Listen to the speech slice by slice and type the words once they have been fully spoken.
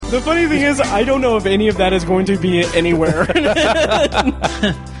The funny thing is, I don't know if any of that is going to be anywhere.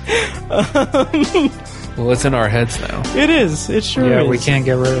 Well, it's in our heads now. It is. It sure is. Yeah, we can't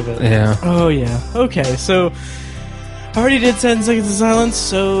get rid of it. Yeah. Oh, yeah. Okay, so I already did 10 seconds of silence,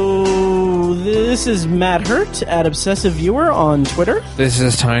 so this is Matt Hurt at Obsessive Viewer on Twitter. This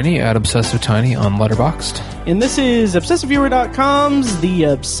is Tiny at Obsessive Tiny on Letterboxd. And this is ObsessiveViewer.com's The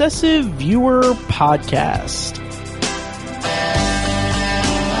Obsessive Viewer Podcast.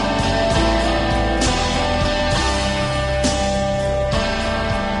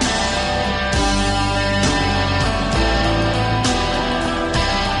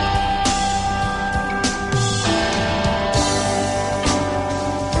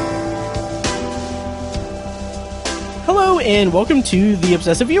 And welcome to The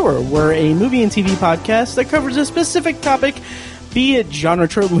Obsessive Viewer. We're a movie and TV podcast that covers a specific topic, be it genre,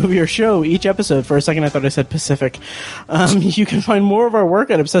 trope, movie, or show. Each episode, for a second I thought I said Pacific. You can find more of our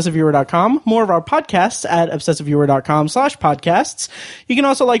work at ObsessiveViewer.com, more of our podcasts at ObsessiveViewer.com/podcasts. You can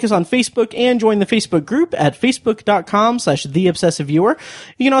also like us on Facebook and join the Facebook group at Facebook.com/TheObsessiveViewer.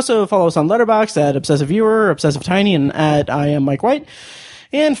 You can also follow us on Letterboxd at Obsessive Viewer, Obsessive Tiny, and at I Am Mike White.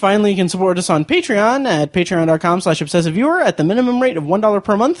 And finally, you can support us on Patreon at patreon.com/obsessiveviewer at the minimum rate of $1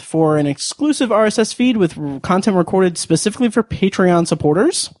 per month for an exclusive RSS feed with content recorded specifically for Patreon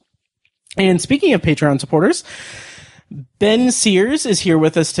supporters. And speaking of Patreon supporters, Ben Sears is here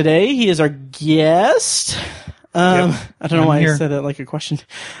with us today. He is our guest. I don't know why I said it like a question.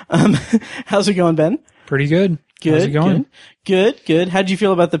 How's it going, Ben? Pretty good. Good. How's it going? Good. How'd you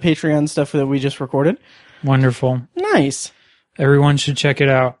feel about the Patreon stuff that we just recorded? Wonderful. Nice. Everyone should check it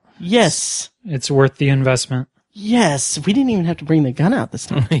out. Yes. It's worth the investment. Yes. We didn't even have to bring the gun out this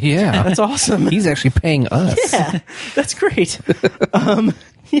time. Yeah. That's awesome. He's actually paying us. Yeah. That's great.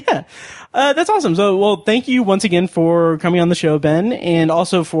 Yeah. That's awesome. So, well, thank you once again for coming on the show, Ben, and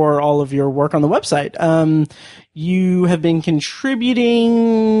also for all of your work on the website. You have been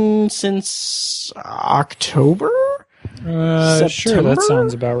contributing since October? Sure, that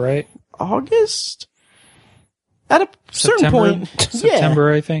sounds about right. August? At a certain point.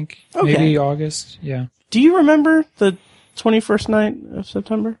 September, I think. Okay. Maybe August. Yeah. Do you remember the 21st night of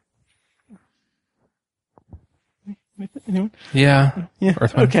September? Anyone? Yeah.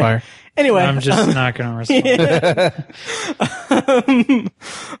 Earth, Wind, Fire. Anyway. I'm just not going to respond.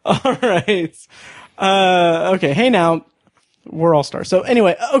 All right. Okay. Hey, now. We're all stars. So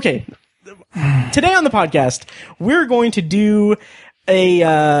anyway, okay. Today on the podcast, we're going to do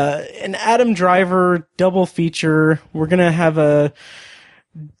an Adam Driver double feature. We're gonna have a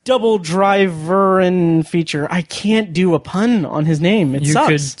double Driver-in feature. I can't do a pun on his name. It sucks.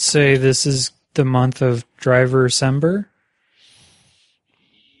 You could say this is the month of Driver-sember.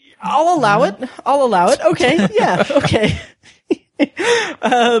 I'll allow it. Okay. Yeah. Okay.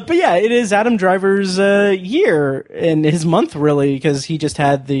 But yeah, it is Adam Driver's year and his month, really, because he just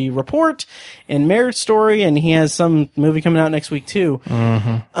had The Report and Marriage Story, and he has some movie coming out next week too.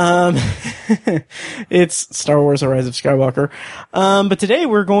 Mm-hmm. It's Star Wars: The Rise of Skywalker. But today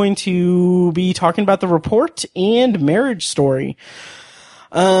we're going to be talking about The Report and Marriage Story.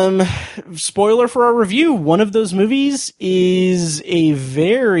 Spoiler for our review, one of those movies is a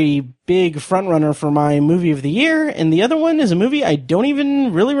very big frontrunner for my movie of the year, and the other one is a movie I don't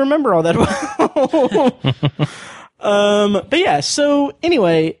even really remember all that well. But yeah, so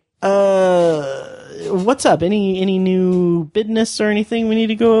anyway, what's up? Any new business or anything we need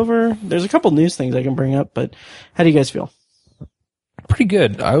to go over? There's a couple news things I can bring up, but how do you guys feel? Pretty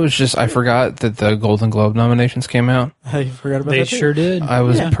good. I forgot that the Golden Globe nominations came out. I forgot about that. They too. sure did. I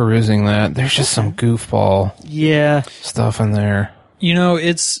was perusing that. There's just some goofball stuff in there. You know,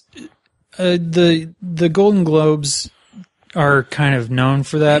 it's the Golden Globes are kind of known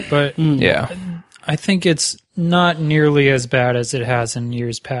for that, but I think it's not nearly as bad as it has in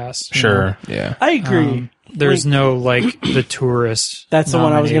years past. Sure, yeah. I agree. There's no, like, The Tourist. That's the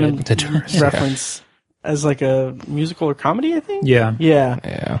one I was going to reference. Yeah. As like a musical or comedy, I think. Yeah.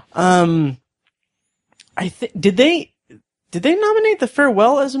 I think did they nominate The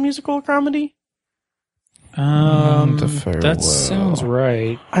Farewell as a musical or comedy? The Farewell. That sounds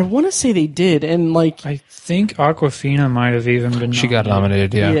right. I want to say they did, and like I think Awkwafina might have even been nominated. She got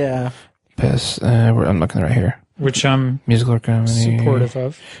nominated, yeah. Yeah. Best, I'm looking right here. Which I'm musical or comedy. Supportive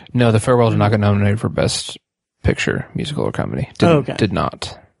of. No, The Farewell did not get nominated for Best Picture, musical or comedy. Did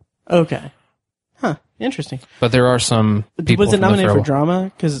not. Okay. Huh. Interesting. But there are some people. Was it nominated for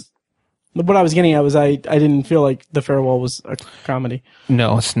drama? Because what I was getting at was I didn't feel like The Farewell was a comedy.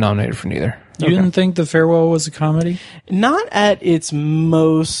 No, it's nominated for neither. You didn't think The Farewell was a comedy? Not at its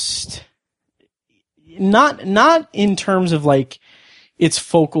most. Not in terms of like its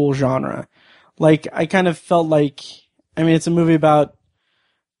focal genre. Like, I kind of felt like, I mean, it's a movie about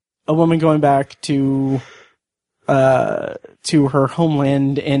a woman going back to her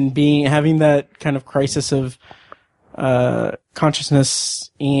homeland and having that kind of crisis of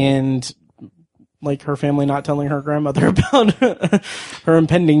consciousness, and like her family not telling her grandmother about her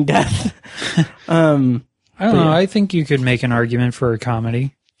impending death. I don't know. I think you could make an argument for a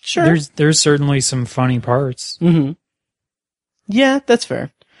comedy. Sure. There's certainly some funny parts. Mm-hmm. Yeah, that's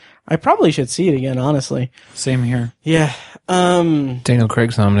fair. I probably should see it again, honestly. Same here. Yeah. Daniel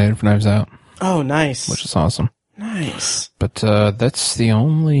Craig's nominated for Knives Out. Oh, nice. Which is awesome. Nice. But that's the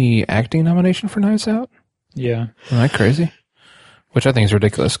only acting nomination for Knives Out? Yeah. Isn't that crazy? Which I think is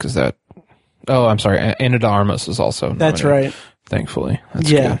ridiculous, because that... Oh, I'm sorry. Ana de Armas is also nominated. That's right. Thankfully.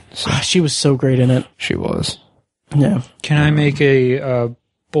 That's yeah. good. So, she was so great in it. She was. Yeah. Can I make a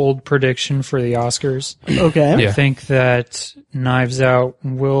bold prediction for the Oscars? Okay. I think that Knives Out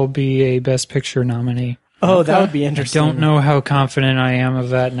will be a Best Picture nominee. Oh, that would be interesting. I don't know how confident I am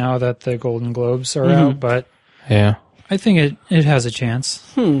of that now that the Golden Globes are out, but yeah, I think it has a chance.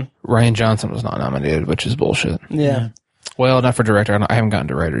 Ryan Johnson was not nominated, which is bullshit. Yeah. Well, not for director. I haven't gotten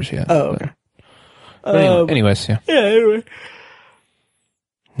to writers yet. Oh, okay. But anyways, yeah. Yeah, anyway.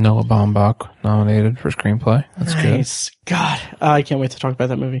 Noah Baumbach nominated for screenplay. That's nice. Good. God, I can't wait to talk about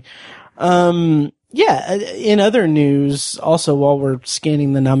that movie. Yeah, in other news, also while we're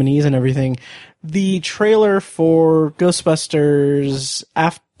scanning the nominees and everything, the trailer for Ghostbusters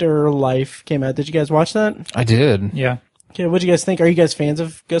Afterlife came out. Did you guys watch that? I did. Yeah. Okay, what do you guys think? Are you guys fans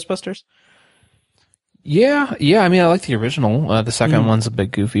of Ghostbusters? Yeah. I mean, I like the original. The second one's a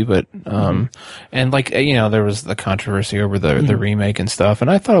bit goofy, but and like there was the controversy over the remake and stuff,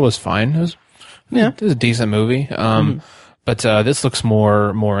 and I thought it was fine. It was a decent movie. But this looks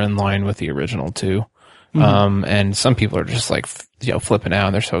more in line with the original too. And some people are just like flipping out,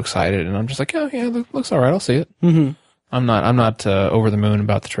 and they're so excited, and I'm just like, oh yeah, it looks all right. I'll see it. I'm not over the moon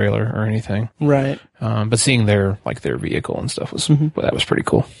about the trailer or anything. Right. But seeing their vehicle and stuff that was pretty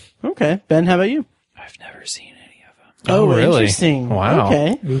cool. Okay, Ben, how about you? I've never seen any of them. Oh, really? Interesting. Wow.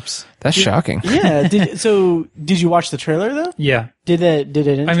 Okay. Oops. That's shocking. Yeah. Did you watch the trailer though? Yeah. Did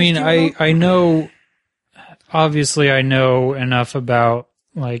it? I mean, I know. Obviously, I know enough about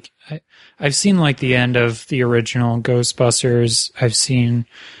I've seen the end of the original Ghostbusters. I've seen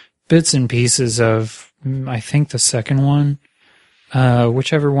bits and pieces of I think the second one,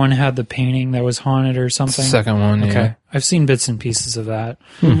 whichever one had the painting that was haunted or something. The second one. Okay. Yeah. I've seen bits and pieces of that.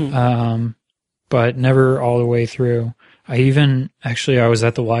 But never all the way through. I was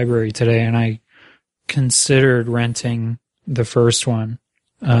at the library today and I considered renting the first one.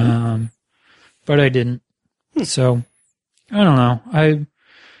 But I didn't. So, I don't know.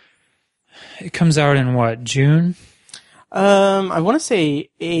 It comes out in what, June? I want to say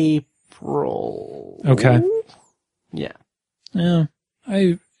April. Okay. Yeah. Yeah.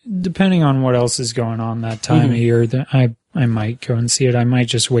 Depending on what else is going on that time of year, I might go and see it. I might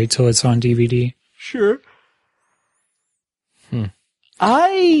just wait till it's on DVD. Sure.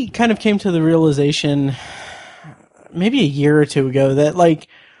 I kind of came to the realization maybe a year or two ago that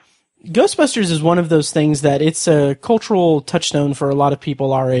Ghostbusters is one of those things that it's a cultural touchstone for a lot of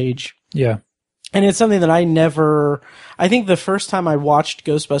people our age. Yeah. And it's something that I think the first time I watched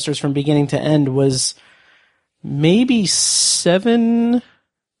Ghostbusters from beginning to end was maybe 7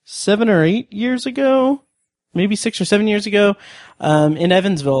 or 8 years ago, maybe 6 or 7 years ago, in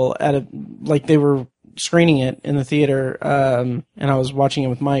Evansville they were screening it in the theater, and I was watching it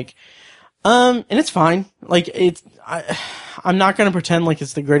with Mike. And it's fine. I'm not going to pretend like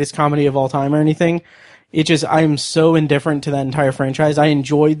it's the greatest comedy of all time or anything. It just, I'm so indifferent to that entire franchise. I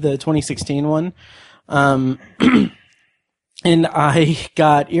enjoyed the 2016 one. And I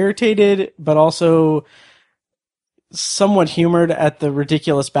got irritated, but also somewhat humored at the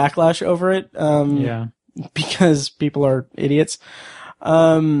ridiculous backlash over it. Because people are idiots.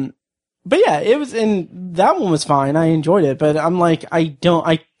 But yeah, it was, and that one was fine. I enjoyed it, but I'm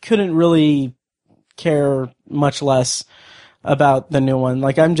I couldn't really care much less about the new one.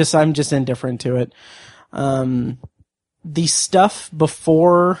 I'm just indifferent to it. The stuff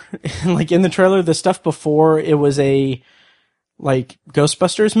before, in the trailer, the stuff before it was a,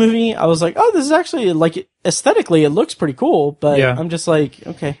 Ghostbusters movie, I was like, oh, this is actually, aesthetically, it looks pretty cool, but yeah. I'm just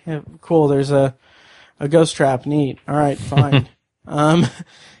okay, yeah, cool, there's a ghost trap, neat, alright, fine.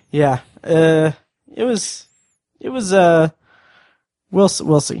 Yeah, it was, we'll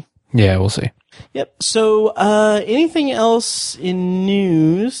see. Yeah, we'll see. Yep. So, anything else in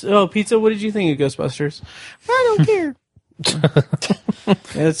news? Oh, Pizza, what did you think of Ghostbusters? I don't care.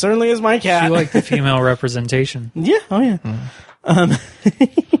 It certainly is my cat. You like the female representation. Yeah. Oh, yeah. God,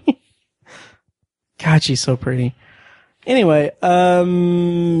 she's so pretty. Anyway,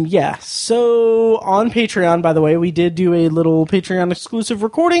 yeah. So on Patreon, by the way, we did do a little Patreon exclusive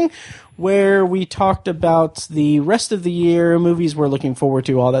recording where we talked about the rest of the year, movies we're looking forward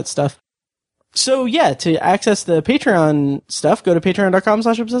to, all that stuff. So yeah, to access the Patreon stuff, go to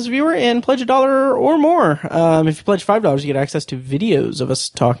patreon.com/obsessiveviewer and pledge $1 or more. If you pledge $5, you get access to videos of us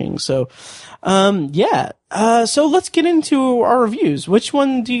talking. So, yeah. So let's get into our reviews. Which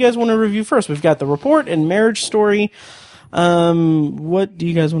one do you guys want to review first? We've got The Report and Marriage Story. What do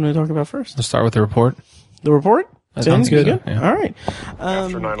you guys want to talk about first? Let's start with The Report. The Report? That sounds good. Yeah. All right.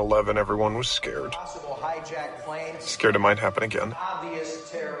 After 9/11, everyone was scared. Scared it might happen again. Obvious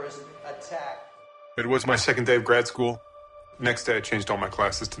terrorist attack. It was my second day of grad school. Next day, I changed all my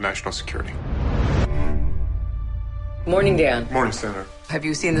classes to national security. Morning, Dan. Morning, Senator. Have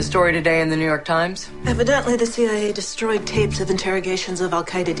you seen the story today in the New York Times? Evidently, the CIA destroyed tapes of interrogations of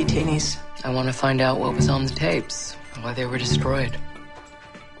Al-Qaeda detainees. I want to find out what was on the tapes and why they were destroyed.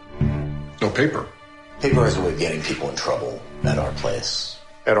 No paper. Paper is a way of getting people in trouble at our place.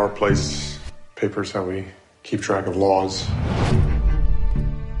 At our place, paper's how we keep track of laws.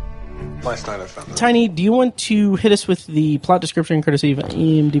 Last night I found that. Tiny, do you want to hit us with the plot description courtesy of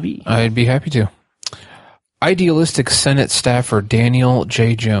IMDb? I'd be happy to. Idealistic Senate staffer Daniel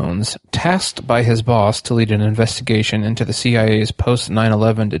J. Jones, tasked by his boss to lead an investigation into the CIA's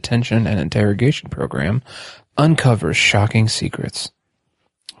post-9/11 detention and interrogation program, uncovers shocking secrets.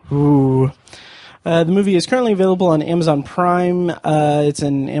 Ooh. The movie is currently available on Amazon Prime. It's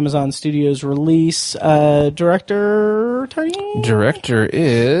an Amazon Studios release. Director, Tony? Director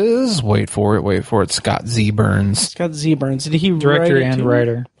is, wait for it, Scott Z. Burns. Scott Z. Burns. Did he Director write it and too?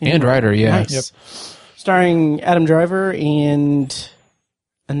 writer. And writer, yeah. Nice. Yep. Starring Adam Driver and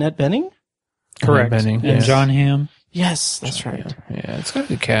Annette Bening? Correct. Bening, And yes. John Hamm. Yes, that's right. Yeah, it's got a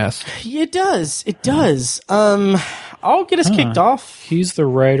good cast. It does. It does. I'll get us kicked off. He's the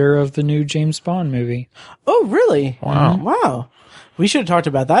writer of the new James Bond movie. Oh, really? Wow. Wow. We should have talked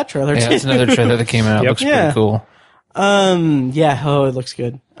about that trailer Yeah, too. that's another trailer that came out. Yep. Looks Yeah. pretty cool. Yeah. Oh, it looks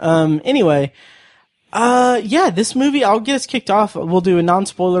good. Anyway. Yeah, this movie, I'll get us kicked off. We'll do a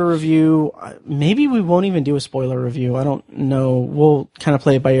non-spoiler review. Maybe we won't even do a spoiler review. I don't know. We'll kind of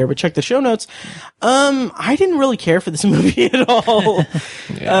play it by ear, but check the show notes. I didn't really care for this movie at all.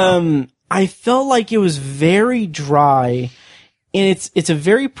 Yeah. I felt like it was very dry, and it's a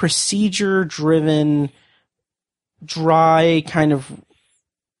very procedure-driven, dry kind of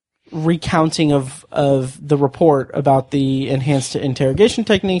recounting of the report about the enhanced interrogation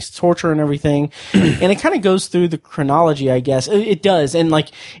techniques, torture and everything. And it kind of goes through the chronology, I guess. It does. And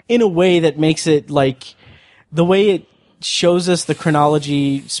like in a way that makes it like the way it shows us the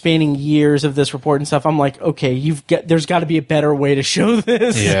chronology spanning years of this report and stuff. I'm like, okay, there's got to be a better way to show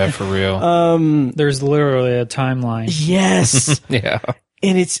this. Yeah, for real. There's literally a timeline. Yes. Yeah.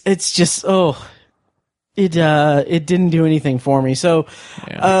 And it's just, it didn't do anything for me. So,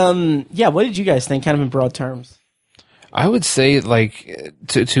 yeah, what did you guys think, kind of in broad terms? I would say, like,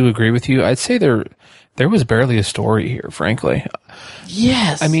 to agree with you, I'd say there was barely a story here, frankly.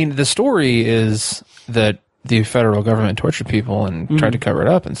 Yes. I mean, the story is that the federal government tortured people and tried to cover it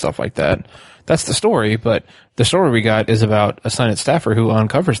up and stuff like that. That's the story, but the story we got is about a Senate staffer who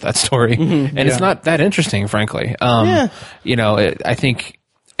uncovers that story. And it's not that interesting, frankly. You know, I think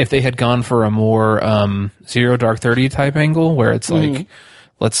if they had gone for a more Zero Dark 30 type angle, where it's like,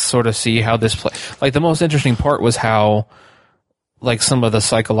 let's sort of see how this play. Like, the most interesting part was how, like, some of the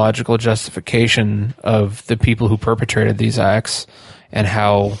psychological justification of the people who perpetrated these acts and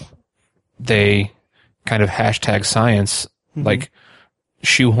how they kind of hashtag science, like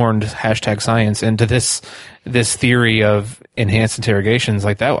shoehorned hashtag science into this theory of enhanced interrogations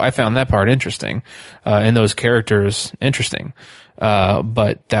like that. I found that part interesting, and those characters interesting.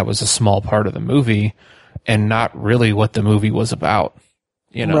 But that was a small part of the movie and not really what the movie was about.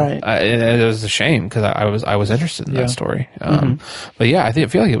 You know, Right. It was a shame because I was interested in that story. But yeah, I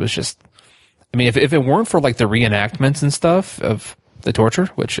feel like it was just, I mean, if it weren't for like the reenactments and stuff of the torture,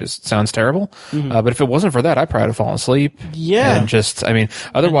 which sounds terrible. But if it wasn't for that, I'd probably have fallen asleep. Yeah. And just, I mean,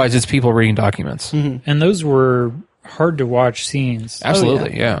 otherwise it's people reading documents. And those were hard to watch scenes.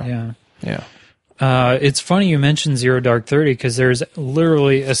 Absolutely. Yeah. It's funny you mentioned Zero Dark 30 because there's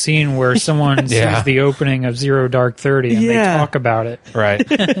literally a scene where someone sees the opening of Zero Dark 30 and they talk about it. Right.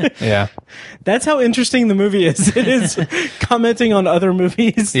 Yeah. That's how interesting the movie is. It is commenting on other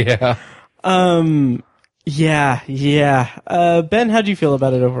movies. Yeah. Yeah. Ben, how'd you feel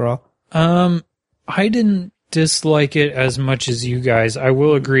about it overall? I didn't dislike it as much as you guys. I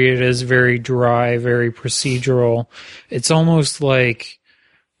will agree it is very dry, very procedural. It's almost like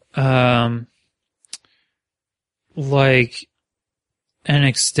an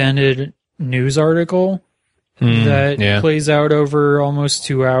extended news article that plays out over almost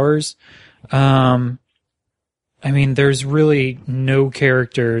 2 hours. I mean, there's really no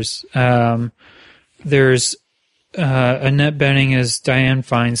characters. There's Annette Bening as Dianne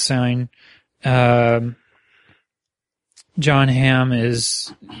Feinstein. John Hamm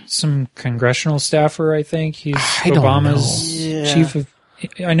is some congressional staffer, I think. He's Obama's chief of...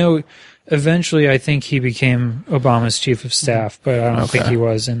 I know eventually I think he became Obama's chief of staff, but I don't think he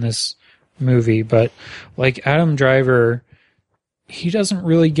was in this movie. But like Adam Driver, he doesn't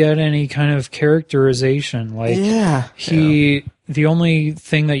really get any kind of characterization. Like the only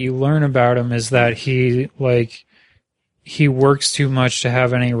thing that you learn about him is that he works too much to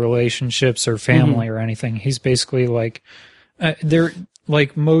have any relationships or family or anything. He's basically like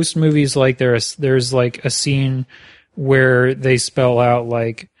like most movies, like there's like a scene where they spell out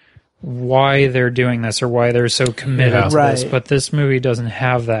like why they're doing this or why they're so committed to this. But this movie doesn't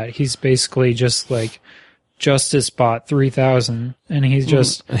have that. He's basically just like Justice Bot 3000, and he's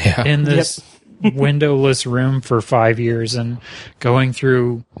just in this windowless room for 5 years and going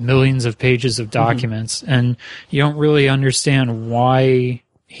through millions of pages of documents, and you don't really understand why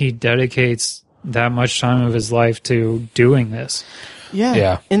he dedicates that much time of his life to doing this.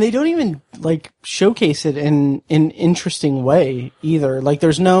 Yeah. And they don't even like showcase it in an interesting way either. Like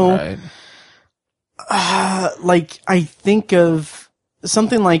there's no like I think of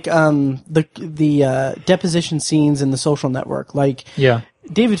something like the deposition scenes in The Social Network. Like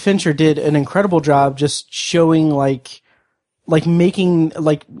David Fincher did an incredible job just showing like making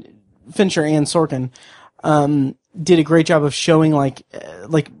like Fincher and Sorkin did a great job of showing like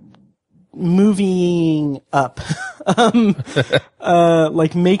moving up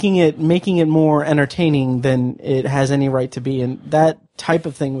like making it more entertaining than it has any right to be, and that type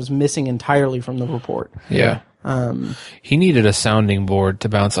of thing was missing entirely from the report. He needed a sounding board to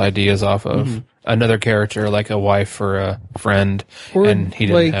bounce ideas off of. Another character, like a wife or a friend, and he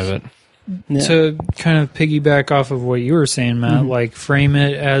didn't have it. To kind of piggyback off of what you were saying, Matt, like frame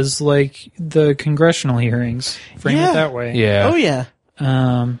it as like the congressional hearings. Frame it that way. Oh yeah.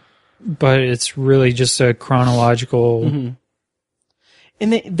 But it's really just a chronological...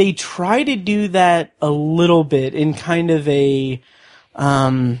 And they try to do that a little bit in kind of a...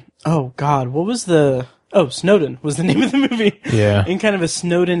 oh, God, what was the... Oh, Snowden was the name of the movie. In kind of a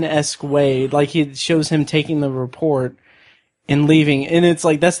Snowden-esque way. Like, it shows him taking the report and leaving. And it's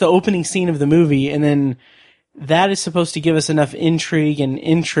like, that's the opening scene of the movie. And then that is supposed to give us enough intrigue and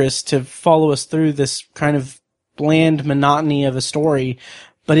interest to follow us through this kind of bland monotony of a story.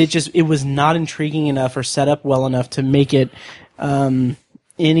 But it was not intriguing enough or set up well enough to make it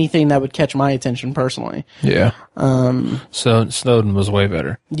anything that would catch my attention personally. So Snowden was way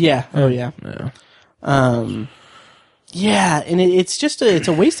better. And it's just it's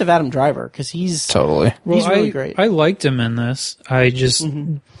a waste of Adam Driver because he's really great. I liked him in this. I just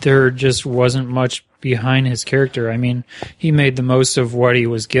there just wasn't much behind his character. I mean, he made the most of what he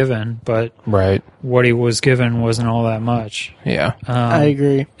was given, but what he was given wasn't all that much. I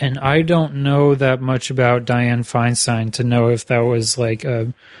agree. And I don't know that much about Dianne Feinstein to know if that was like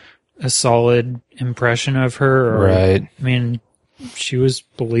a solid impression of her. Or, I mean, she was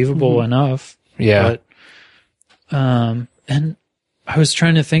believable enough. But, and I was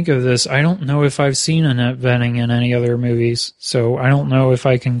trying to think of this. I don't know if I've seen Annette Bening in any other movies, so I don't know if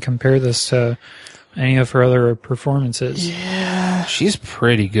I can compare this to any of her other performances. She's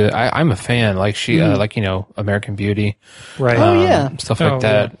pretty good. I'm a fan. Like she, like, you know, American Beauty. Stuff like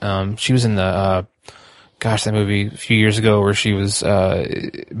that. She was in the, that movie a few years ago where she was,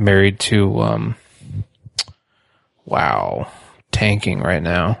 married to, tanking right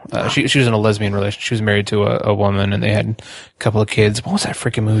now. She was in a lesbian relationship. She was married to a woman, and they had a couple of kids. What was that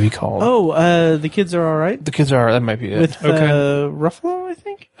freaking movie called? The Kids Are All Right. The Kids Are. That might be it. With Ruffalo, I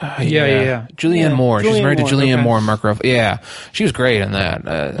think. Julianne Moore. She's married to Julianne Moore and Mark Ruffalo. Yeah, she was great in that.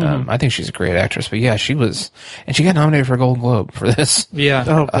 I think she's a great actress. But yeah, she was, and she got nominated for a Golden Globe for this.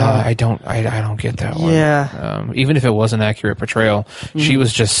 I don't get that one. Even if it was an accurate portrayal, she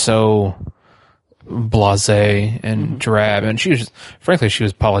was just so blasé and drab, and she was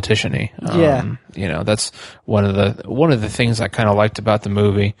politician-y. You know, that's one of the things I kind of liked about the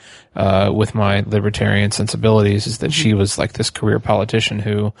movie, with my libertarian sensibilities, is that she was like this career politician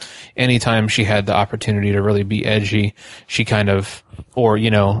who, anytime she had the opportunity to really be edgy, she kind of, or,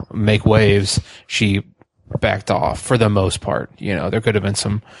 you know, make waves, she backed off for the most part. You know, there could have been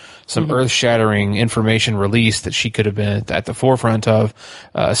some earth-shattering information released that she could have been at the forefront of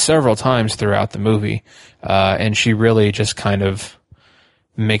several times throughout the movie. And she really just kind of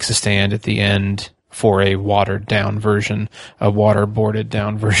makes a stand at the end for a watered-down version, a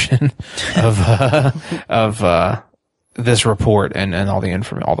waterboarded-down version of this report and all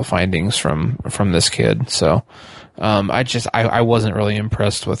the findings from this kid. So I wasn't really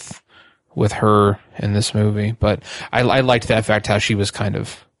impressed with her in this movie, but I liked that fact how she was kind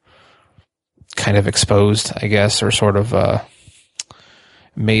of exposed, I guess, or sort of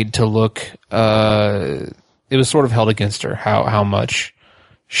made to look. It was sort of held against her how much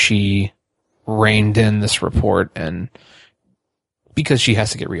she reined in this report, and because she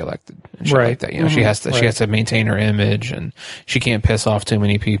has to get reelected and shit like that, you know, she has to maintain her image, and she can't piss off too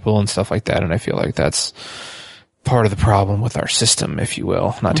many people and stuff like that. And I feel like that's part of the problem with our system, if you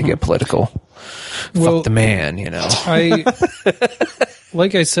will, not to get political. Fuck the man, you know.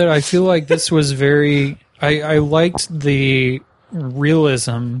 Like I said, I feel like this was I liked the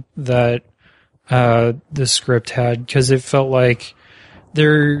realism that the script had, because it felt like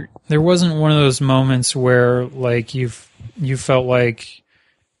there wasn't one of those moments where like you felt like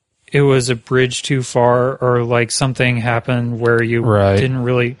it was a bridge too far, or like something happened where you didn't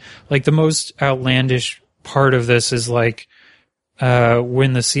really like. The most outlandish part of this is like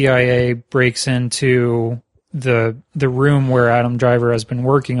when the CIA breaks into the room where Adam Driver has been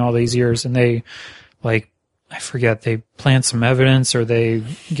working all these years, and they I forget, they plant some evidence or they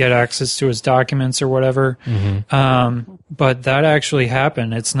get access to his documents or whatever. But that actually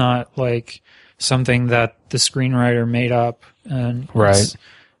happened. It's not like something that the screenwriter made up. And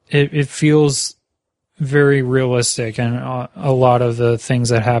it feels very realistic, and a lot of the things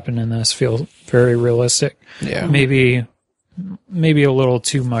that happen in this feel very realistic. Yeah. Maybe a little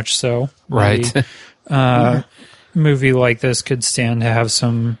too much so. Right. Maybe, movie like this could stand to have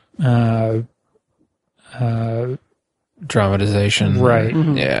some dramatization, right?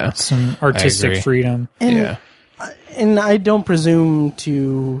 Yeah, some artistic freedom. And I don't presume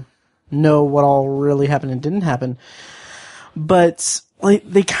to know what all really happened and didn't happen, but like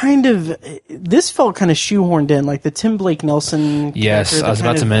this felt kind of shoehorned in, like the Tim Blake Nelson. Yes, I was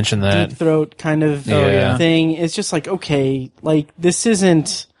about to mention that deep throat kind of thing. It's just like, okay, like this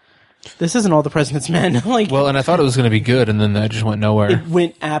isn't All the President's Men. Like, well, and I thought it was going to be good, and then that just went nowhere. It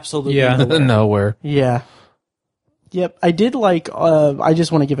went absolutely nowhere. Yeah. Yep. I did like, I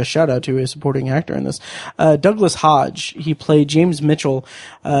just want to give a shout out to a supporting actor in this. Douglas Hodge. He played James Mitchell,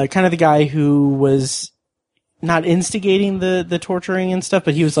 kind of the guy who was not instigating the torturing and stuff,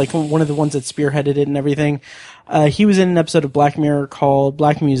 but he was like one of the ones that spearheaded it and everything. He was in an episode of Black Mirror called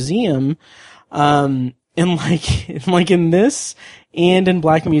Black Museum. And like in this and in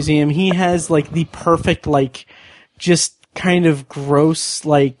Black Museum, he has like the perfect, like, just kind of gross,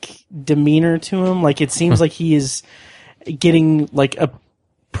 like, demeanor to him. Like, it seems like he is getting like a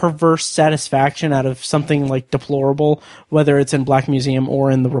perverse satisfaction out of something like deplorable, whether it's in Black Museum or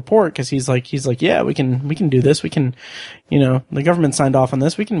in the report, because he's like, yeah, we can do this. We can, you know, the government signed off on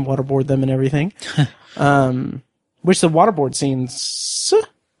this. We can waterboard them and everything. Which the waterboard scenes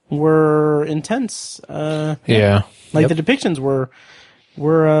were intense. The depictions were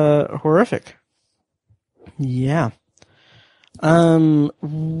horrific. Yeah.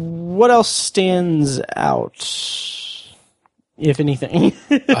 What else stands out, if anything?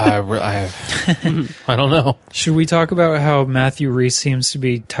 I don't know. Should we talk about how Matthew Rhys seems to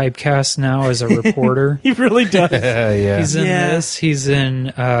be typecast now as a reporter? He really does. Yeah. He's in this. He's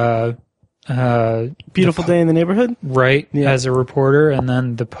in Beautiful Day in the Neighborhood, right? Yeah. As a reporter, and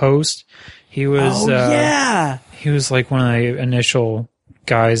then The Post. He was. He was like one of the initial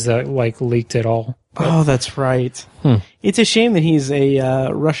guys that like leaked it all. Oh, that's right. It's a shame that he's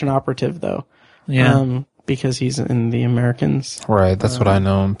a Russian operative, though. Yeah. Because he's in The Americans. Right, that's what I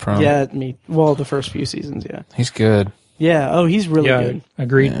know him from. Yeah, the first few seasons, yeah. He's good. Yeah, he's really good.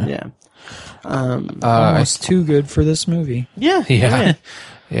 Agreed. Yeah. Almost too good for this movie. Yeah. Yeah.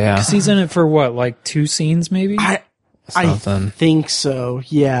 Because he's in it for what, like 2 scenes, maybe? I think so,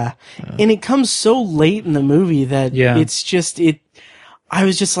 yeah. And it comes so late in the movie that it's just, I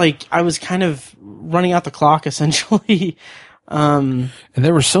was kind of running out the clock, essentially. And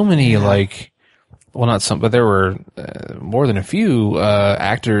there were so many, but there were more than a few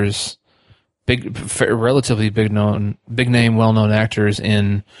actors, relatively big name, well-known actors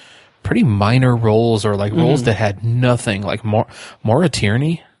in pretty minor roles, or like roles that had nothing. Like Maura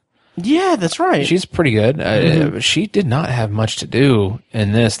Tierney Yeah, that's right. She's pretty good. She did not have much to do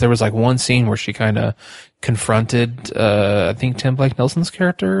in this. There was like one scene where she kind of confronted, I think Tim Blake Nelson's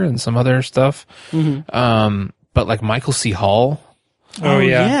character and some other stuff. But like Michael C. Hall, Oh,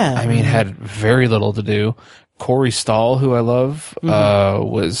 yeah. I mean, had very little to do. Corey Stahl, who I love,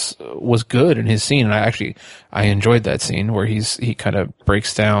 was good in his scene, and I enjoyed that scene where he kind of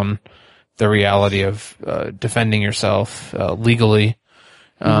breaks down the reality of defending yourself legally.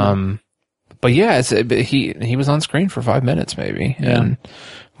 But yeah, he was on screen for 5 minutes maybe, and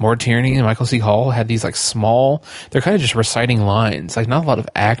Maura Tierney and Michael C. Hall had these like small. They're kind of just reciting lines, like not a lot of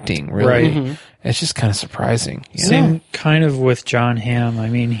acting really. Right. It's just kind of surprising. Same kind of with John Hamm. I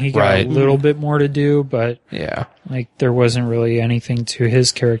mean, he got a little bit more to do, but like there wasn't really anything to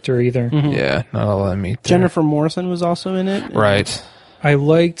his character either. Yeah, not a lot of meat there. Jennifer Morrison was also in it. Right. I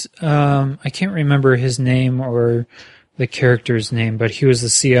liked, I can't remember his name or the character's name, but he was the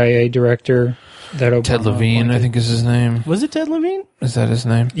CIA director that Obama Ted Levine, appointed. I think is his name. Was it Ted Levine? Is that his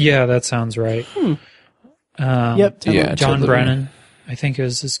name? Yeah, that sounds right. Yep. Ted Levine. John Ted Brennan, I think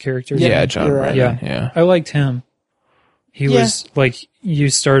is his character. Yeah, John you're right. Brennan. Yeah. I liked him. He was like, you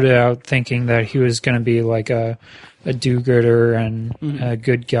started out thinking that he was going to be like a do-gooder and a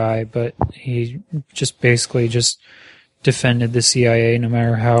good guy, but he just basically just defended the CIA no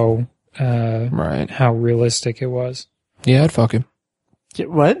matter how realistic it was. Yeah, I'd fuck him.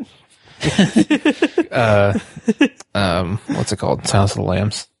 What? What's it called? Silence of the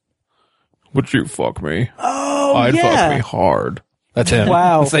Lambs. Would you fuck me? Oh, I'd yeah. fuck me hard. That's him.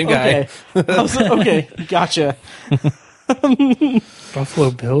 Wow. Same guy. Okay, gotcha. Buffalo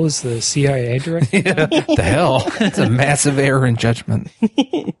Bill is the CIA director. The hell? It's a massive error in judgment.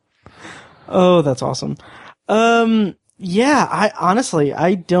 Oh, that's awesome. Yeah,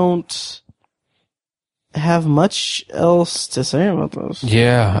 I don't have much else to say about this.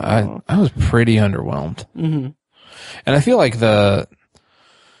 Yeah, I was pretty underwhelmed. And I feel like the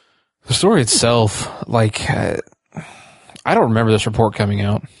story itself, like, I don't remember this report coming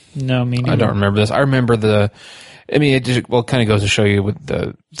out. No, me neither. I don't remember this. I remember it just, kind of goes to show you with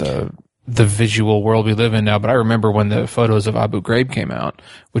the visual world we live in now, but I remember when the photos of Abu Ghraib came out,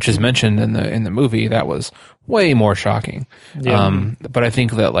 which is mentioned in the movie, that was way more shocking. Yeah. But I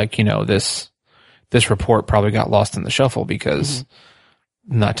think that, like, this report probably got lost in the shuffle because,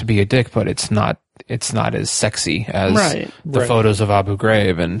 not to be a dick, but it's not as sexy as the photos of Abu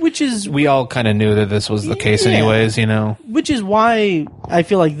Ghraib, and we all kind of knew that this was the case anyways, Which is why I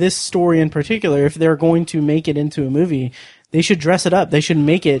feel like this story in particular, if they're going to make it into a movie, they should dress it up. They should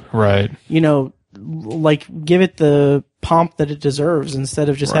make it, like give it the pomp that it deserves instead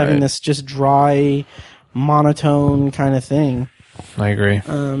of just having this just dry, monotone kind of thing. I agree.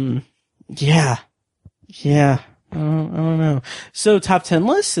 Yeah. I don't know. So, top 10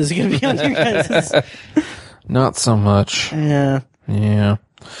 list? Is it going to be on you guys'? Not so much. Yeah. And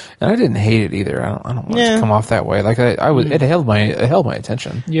I didn't hate it either. I don't want it to come off that way. Like I was, it held my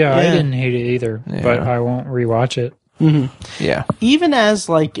attention. Yeah, I didn't hate it either, but I won't rewatch it. Yeah. Even as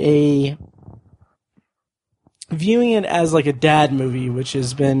like viewing it as like a dad movie, which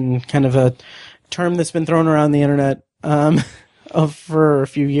has been kind of a term that's been thrown around the internet, for a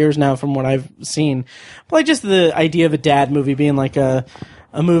few years now from what I've seen. But like just the idea of a dad movie being like a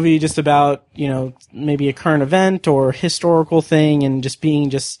movie just about, maybe a current event or historical thing, and just being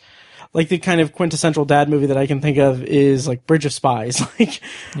just like the kind of quintessential dad movie that I can think of is like Bridge of Spies. Like,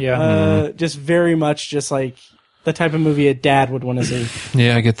 just very much just like the type of movie a dad would want to see.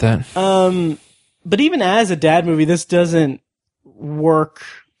 Yeah, I get that. But even as a dad movie, this doesn't work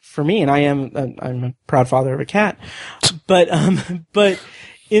for me, and I'm a proud father of a cat, but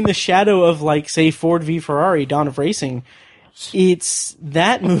in the shadow of like say Ford v Ferrari, Dawn of Racing,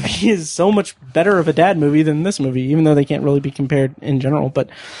 that movie is so much better of a dad movie than this movie, even though they can't really be compared in general. But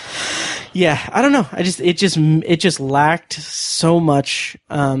yeah, I don't know. It just lacked so much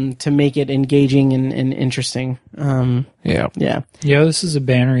to make it engaging and interesting. Yeah. This is a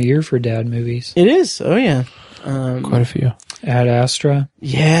banner year for dad movies. It is. Oh yeah. Quite a few. Ad Astra.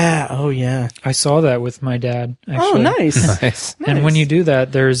 Yeah. Oh yeah. I saw that with my dad. Actually. Oh, nice. Nice. And when you do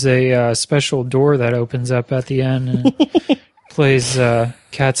that, there's a special door that opens up at the end and plays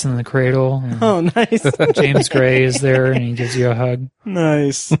Cats in the Cradle. Oh, nice. James Gray is there and he gives you a hug.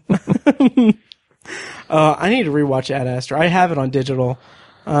 Nice. I need to rewatch Ad Astra. I have it on digital.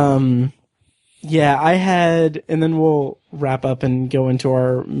 Yeah, I had, and then we'll wrap up and go into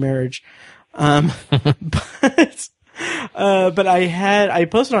our marriage. But But I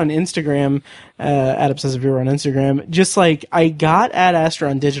posted on Instagram, at Obsessive Viewer on Instagram, just like I got Ad Astra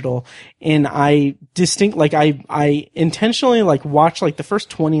on digital, and I intentionally like watched like the first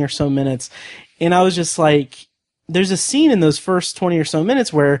 20 or so minutes, and I was just like, there's a scene in those first 20 or so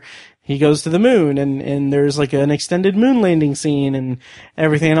minutes where he goes to the moon, and there's like an extended moon landing scene and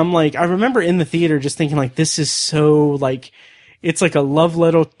everything, and I'm like, I remember in the theater just thinking like, this is so like, it's like a love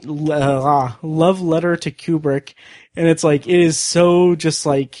letter to Kubrick. And it's like, it is so just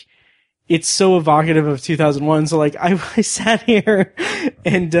like, it's so evocative of 2001. So like, I sat here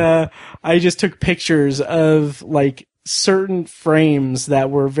and, I just took pictures of like certain frames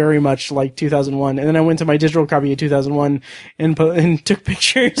that were very much like 2001. And then I went to my digital copy of 2001 and took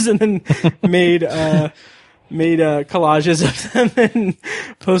pictures and then made collages of them and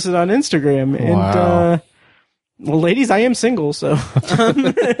posted on Instagram. Wow. And, well, ladies, I am single, so.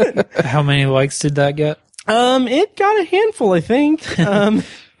 How many likes did that get? It got a handful, I think.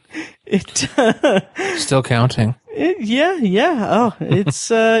 Still counting. Yeah. Oh,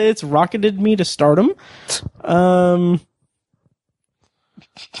 it's rocketed me to stardom.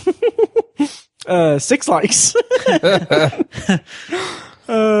 6 likes.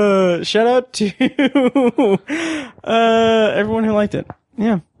 Shout out to, everyone who liked it.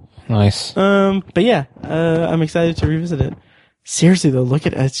 Yeah. Nice. But yeah, I'm excited to revisit it. Seriously though, look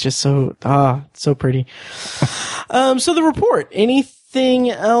at it. It's just so pretty. So the report,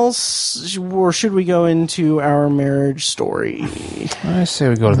 anything else, or should we go into our marriage story? I say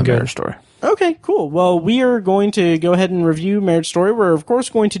we go to the marriage story. Okay, cool. Well, we are going to go ahead and review Marriage Story. We're of course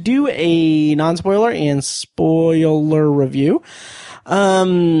going to do a non-spoiler and spoiler review.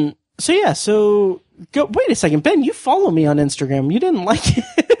 So wait a second, Ben, you follow me on Instagram. You didn't like it.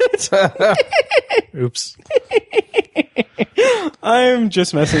 Oops. I'm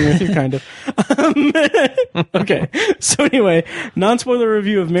just messing with you, kind of. Okay. So anyway, non-spoiler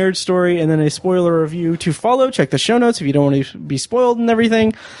review of Marriage Story and then a spoiler review to follow. Check the show notes if you don't want to be spoiled and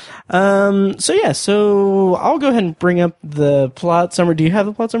everything. So I'll go ahead and bring up the plot summary. Do you have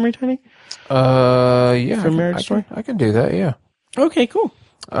the plot summary, Tiny? Yeah. For Marriage Story? I can do that, yeah. Okay, cool.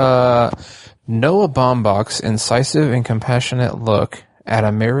 Noah Baumbach's incisive and compassionate look at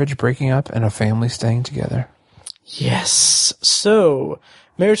a marriage breaking up and a family staying together. Yes. So,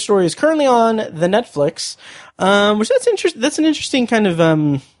 Marriage Story is currently on the Netflix, which that's an interesting kind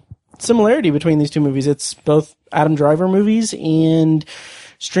of similarity between these two movies. It's both Adam Driver movies and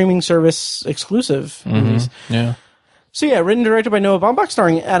streaming service exclusive movies. Yeah. So yeah, written and directed by Noah Baumbach,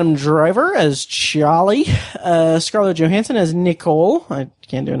 starring Adam Driver as Charlie, Scarlett Johansson as Nicole. I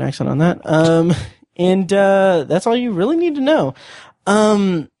can't do an accent on that. And that's all you really need to know.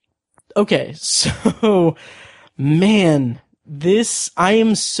 Okay, so, man, I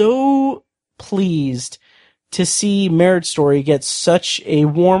am so pleased to see Marriage Story get such a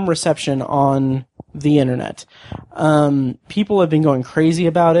warm reception on the internet. People have been going crazy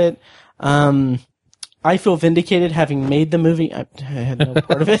about it. I feel vindicated having made the movie. I had no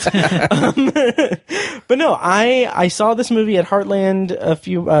part of it. But no, I saw this movie at Heartland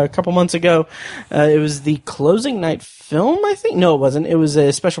a couple months ago. It was the closing night film, I think. No, it wasn't. It was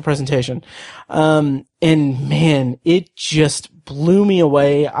a special presentation. And man, it just blew me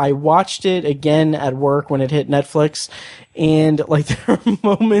away. I watched it again at work when it hit Netflix. And like there are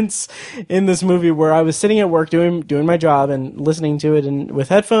moments in this movie where I was sitting at work doing my job and listening to it and with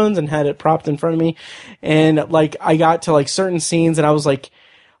headphones and had it propped in front of me. And like I got to like certain scenes and I was like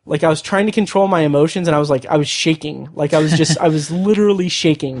I was trying to control my emotions and I was shaking. Like I was literally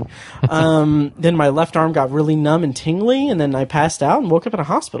shaking. Then my left arm got really numb and tingly and then I passed out and woke up in a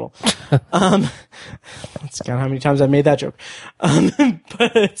hospital. Let's count how many times I made that joke.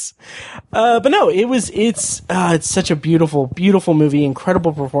 But no, it's such a beautiful, beautiful movie,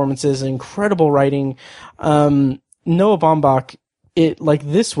 incredible performances, incredible writing. Noah Baumbach,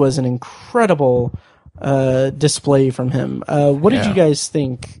 this was an incredible, display from him. What did you guys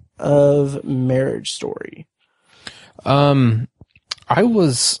think of Marriage Story? I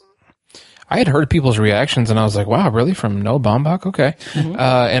had heard people's reactions and I was like, wow, really? From Noah Baumbach? Okay.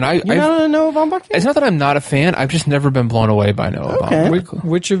 Mm-hmm. You're not a Noah Baumbach fan? It's not that I'm not a fan. I've just never been blown away by Noah Baumbach.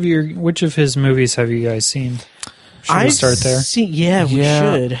 Which of his movies have you guys seen? Should we start there? We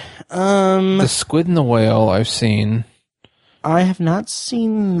should. The Squid and the Whale I've seen. I have not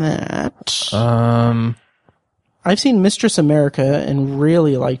seen that. I've seen Mistress America and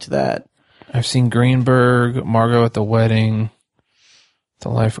really liked that. I've seen Greenberg, Margot at the Wedding, The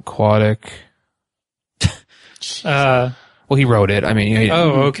Life Aquatic. Well, he wrote it. I mean,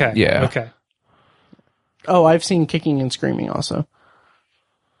 okay. Yeah. Okay. Oh, I've seen Kicking and Screaming also.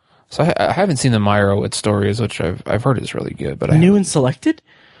 So I haven't seen the Meyerowitz stories, which I've heard is really good. But New and Selected,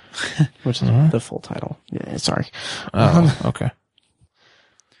 which is the full title. Yeah, sorry. Oh, okay.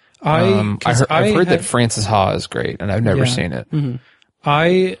 I've heard that Francis Ha is great, and I've never seen it. Mm-hmm.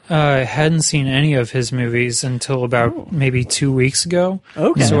 I hadn't seen any of his movies until about maybe 2 weeks ago.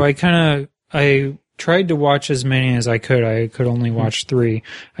 Okay. So I tried to watch as many as I could. I could only watch 3.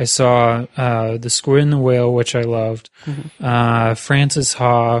 I saw The Squid and the Whale, which I loved. Francis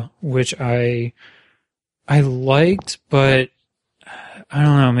Ha, which I liked, but I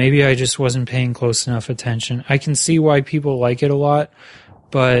don't know. Maybe I just wasn't paying close enough attention. I can see why people like it a lot,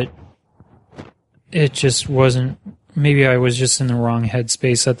 but it just wasn't. Maybe I was just in the wrong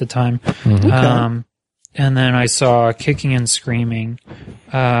headspace at the time. Okay. And then I saw Kicking and Screaming,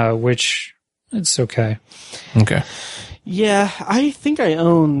 which it's okay. Okay. Yeah, I think I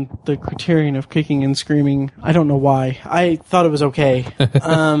own the Criterion of Kicking and Screaming. I don't know why. I thought it was okay.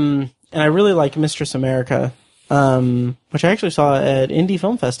 And I really like Mistress America, which I actually saw at Indie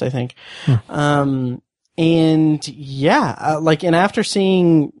Film Fest, I think. And yeah, and after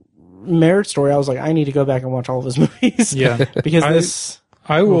seeing Marriage Story, I was like, I need to go back and watch all of his movies. Yeah. Because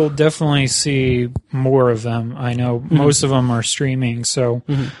I will definitely see more of them. I know most of them are streaming, so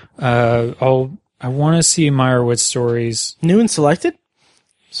I want to see Meyerowitz stories. New and Selected?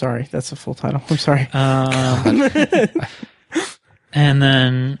 Sorry, that's a full title. I'm sorry. And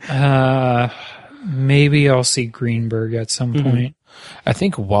then maybe I'll see Greenberg at some point. I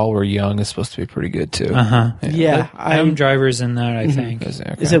think While We're Young is supposed to be pretty good too. Yeah, Adam Driver's in that. I think.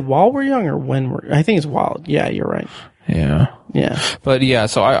 Is it While We're Young or When We're? I think it's While. Yeah, you're right. Yeah. But yeah,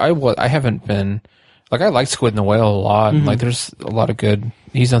 so I haven't been I like Squid and the Whale a lot. Like there's a lot of good.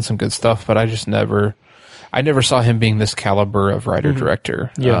 He's done some good stuff, but I never saw him being this caliber of writer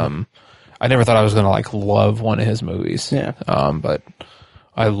director. Yeah. I never thought I was gonna love one of his movies. Yeah. But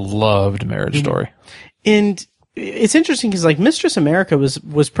I loved Marriage Story. And it's interesting because Mistress America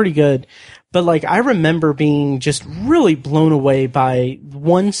was pretty good, but I remember being just really blown away by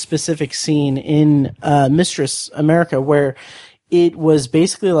one specific scene in Mistress America where it was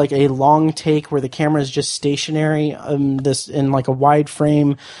basically a long take where the camera is just stationary, this in a wide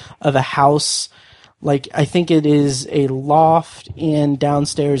frame of a house. I think it is a loft and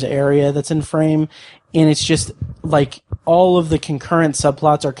downstairs area that's in frame, and it's just all of the concurrent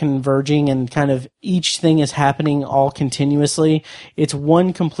subplots are converging and kind of each thing is happening all continuously. It's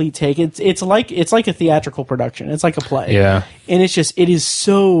one complete take. It's like a theatrical production. It's like a play. Yeah. And it is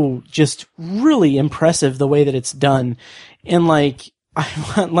so just really impressive the way that it's done. And I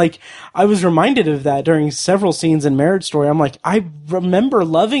was reminded of that during several scenes in Marriage Story. I'm I remember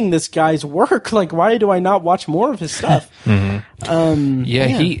loving this guy's work. Why do I not watch more of his stuff? He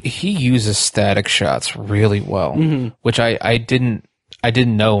uses static shots really well, which I didn't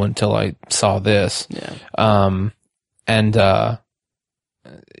know until I saw this. Yeah.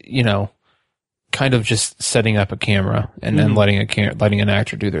 Kind of just setting up a camera and then letting an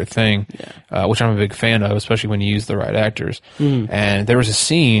actor do their thing, which I'm a big fan of, especially when you use the right actors. And there was a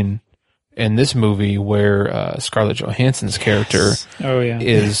scene in this movie where Scarlett Johansson's character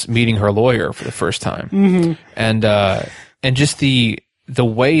is meeting her lawyer for the first time, and just the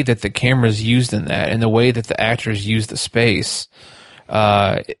way that the camera's used in that and the way that the actors use the space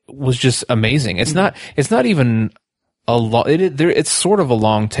was just amazing. It's not even it's sort of a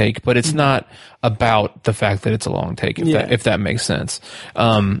long take, but it's not about the fact that it's a long take, if that makes sense.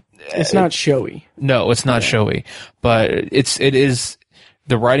 It's not showy. No, it's not showy, but it is,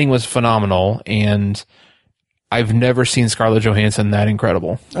 the writing was phenomenal, and I've never seen Scarlett Johansson that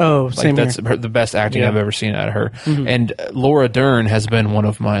incredible. Oh, same that's here. the best acting I've ever seen out of her. And Laura Dern has been one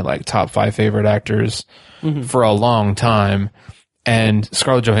of my top 5 favorite actors for a long time. And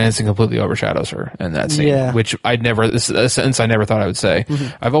Scarlett Johansson completely overshadows her in that scene, which this is a sentence I never thought I would say.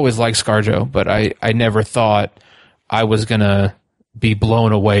 I've always liked ScarJo, but I never thought I was gonna be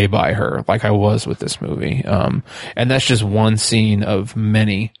blown away by her like I was with this movie. And that's just one scene of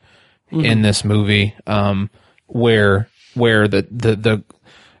many in this movie, where the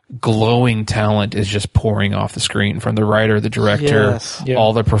glowing talent is just pouring off the screen from the writer, the director,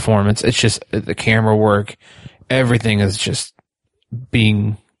 all the performance. It's just the camera work, everything is just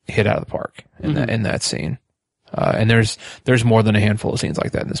being hit out of the park in that scene. And there's more than a handful of scenes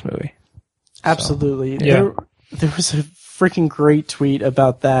like that in this movie. Absolutely. So, there was a freaking great tweet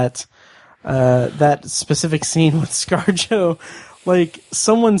about that specific scene with ScarJo.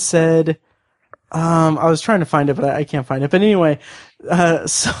 Someone said, I was trying to find it, but I can't find it. But anyway,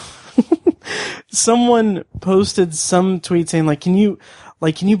 someone posted some tweet saying can you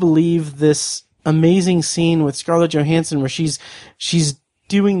believe this amazing scene with Scarlett Johansson where she's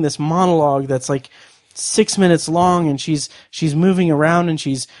doing this monologue that's like 6 minutes long, and she's moving around, and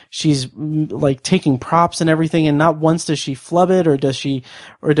she's like taking props and everything, and not once does she flub it, or does she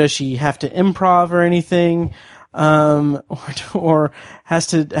have to improv or anything, or has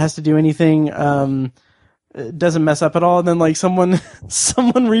to do anything, doesn't mess up at all. And then like someone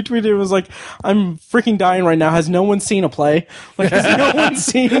retweeted it, was like, I'm freaking dying right now. Has no one seen a play? Like, has no one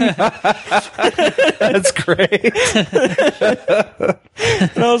seen? That's great.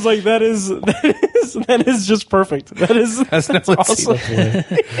 And I was like, that is just perfect. That's awesome.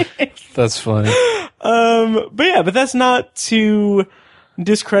 That's funny. But that's not to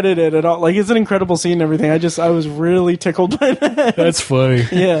discredit it at all. Like, it's an incredible scene and everything. I was really tickled by that. That's funny.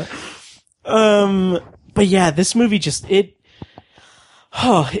 Yeah. But yeah, this movie just, it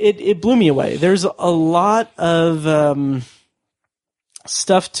blew me away. There's a lot of,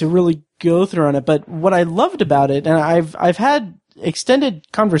 stuff to really go through on it. But what I loved about it, and I've had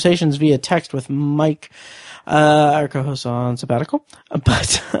extended conversations via text with Mike, our co-host on sabbatical,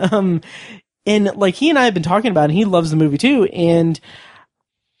 but, and like he and I have been talking about it, and he loves the movie too. And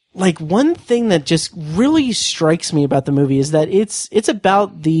like one thing that just really strikes me about the movie is that it's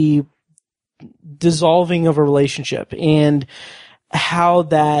about the dissolving of a relationship, and how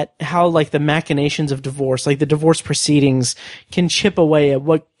like the machinations of divorce, like the divorce proceedings, can chip away at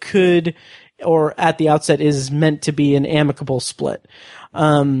what could, or at the outset is meant to be, an amicable split.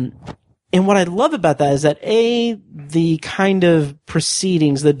 And what I love about that is that the kind of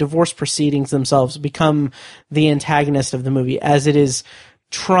proceedings, the divorce proceedings themselves, become the antagonist of the movie, as it is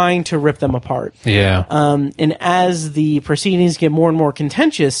trying to rip them apart. Yeah. And as the proceedings get more and more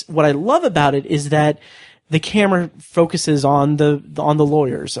contentious, what I love about it is that the camera focuses on the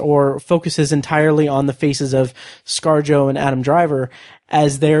lawyers, or focuses entirely on the faces of ScarJo and Adam Driver,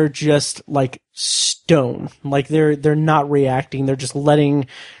 as they're just like stone. Like they're not reacting. They're just letting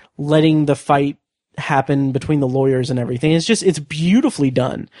the fight happen between the lawyers and everything. It's beautifully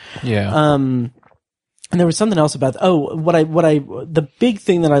done. Yeah. And there was something else about the big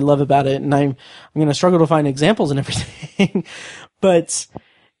thing that I love about it, and I'm going to struggle to find examples and everything, but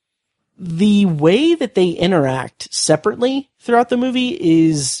the way that they interact separately throughout the movie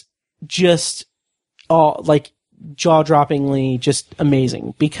is just like jaw-droppingly just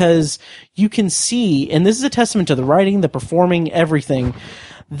amazing, because you can see, and this is a testament to the writing, the performing, everything,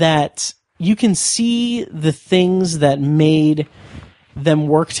 that you can see the things that made them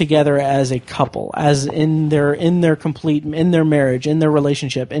work together as a couple, as in their marriage, in their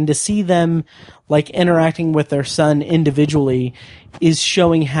relationship, and to see them like interacting with their son individually is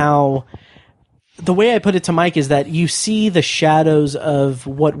showing how, the way I put it to Mike is that you see the shadows of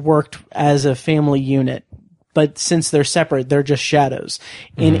what worked as a family unit, but since they're separate, they're just shadows.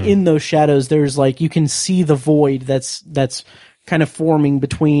 And in those shadows, there's like, you can see the void that's kind of forming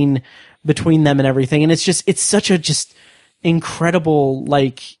between them and everything. And it's such a just incredible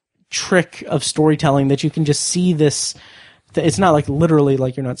like trick of storytelling that you can just see this. It's not like literally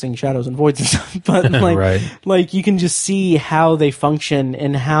like you're not seeing shadows and voids and stuff, but like, right. Like you can just see how they function,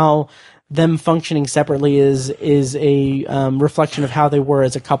 and how them functioning separately is a reflection of how they were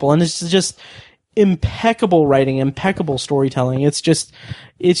as a couple. And it's just impeccable writing, impeccable storytelling. It's just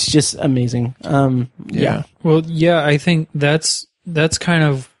amazing. Yeah. Well, yeah, I think that's kind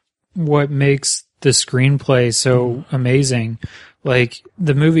of what makes the screenplay so amazing. Like,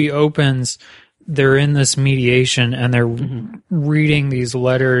 the movie opens, they're in this mediation, and they're reading these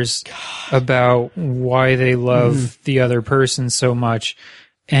letters about why they love the other person so much,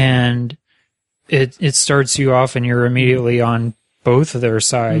 and it starts you off, and you're immediately on both of their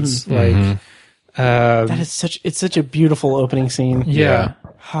sides. Like, it's such a beautiful opening scene. Yeah.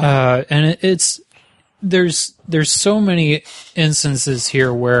 And there's so many instances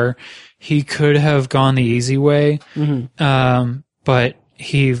here where he could have gone the easy way, but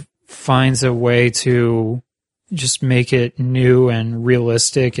he finds a way to just make it new and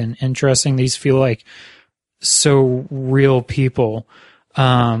realistic and interesting. These feel like so real people.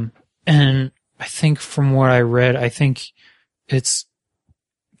 And I think from what I read, I think it's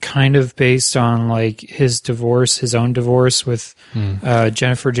kind of based on like his own divorce with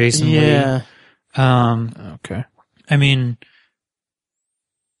Jennifer Jason Leigh. Okay. I mean,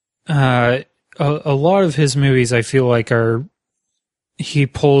 a lot of his movies I feel like he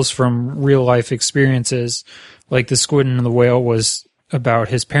pulls from real life experiences. Like The Squid and the Whale was about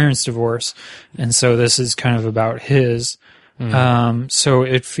his parents' divorce, and so this is kind of about his. So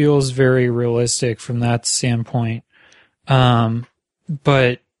it feels very realistic from that standpoint.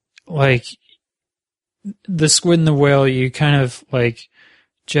 But like The Squid and the Whale, you kind of like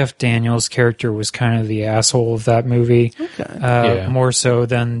Jeff Daniels' character was kind of the asshole of that movie. Okay. More so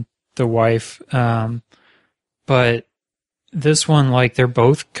than the wife. But this one, like, they're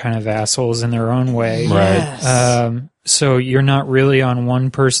both kind of assholes in their own way. Yes. So you're not really on one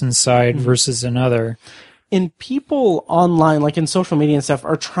person's side versus another. And people online, like in social media and stuff,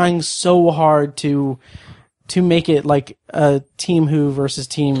 are trying so hard to make it like a Team Who versus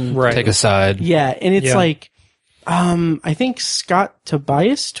Team... Right. Take a side. Yeah, and it's like... I think Scott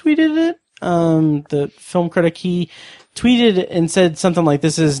Tobias tweeted it. The film critic, he tweeted and said something like,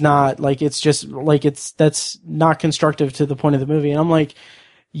 "This is not like it's just like that's not constructive to the point of the movie." And I'm like,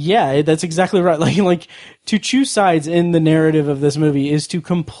 "Yeah, that's exactly right." Like to choose sides in the narrative of this movie is to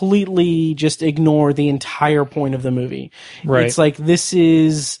completely just ignore the entire point of the movie. Right. It's like this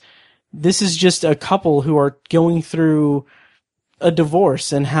is just a couple who are going through a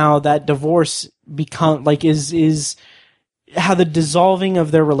divorce, and how that divorce is how the dissolving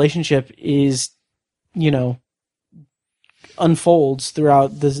of their relationship is, unfolds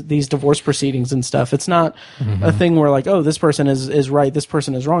throughout these divorce proceedings and stuff. It's not a thing where like, oh, this person is right, this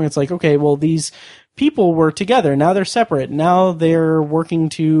person is wrong. It's like, okay, well, these people were together, now they're separate, now they're working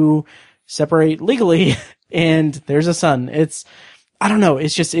to separate legally, and there's a son. I don't know.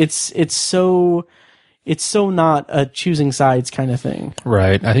 It's just it's so not a choosing sides kind of thing.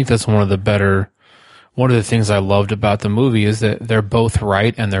 Right. I think that's one of the things I loved about the movie is that they're both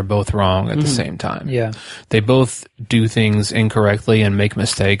right and they're both wrong at the same time. Yeah. They both do things incorrectly and make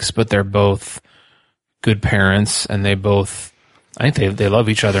mistakes, but they're both good parents, and they both, I think they love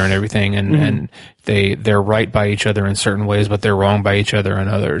each other and everything, and they're right by each other in certain ways, but they're wrong by each other in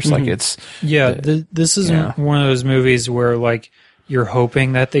others. Like it's... Yeah, this isn't one of those movies where like you're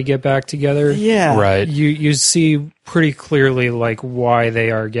hoping that they get back together. Yeah. Right. You see pretty clearly like why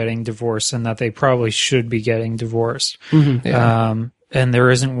they are getting divorced and that they probably should be getting divorced. Yeah. And there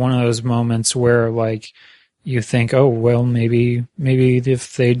isn't one of those moments where like you think, oh, well, maybe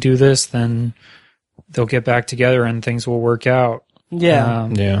if they do this, then they'll get back together and things will work out. Yeah.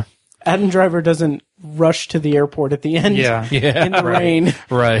 Yeah. Adam Driver doesn't rush to the airport at the end in the rain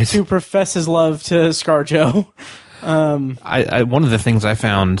Right. to profess his love to ScarJo. I one of the things I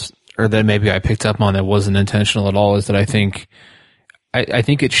found, or that maybe I picked up on that wasn't intentional at all, is that I think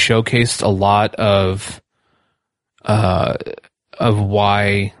it showcased a lot of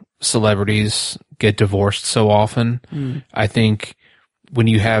why celebrities get divorced so often. I think when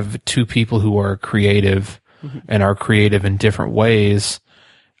you have two people who are creative and are creative in different ways,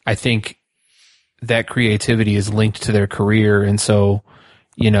 I think that creativity is linked to their career, and so,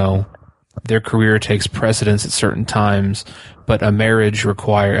 their career takes precedence at certain times, but a marriage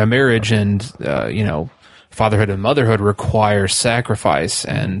and fatherhood and motherhood require sacrifice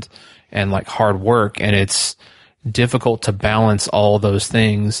and like hard work, and it's difficult to balance all those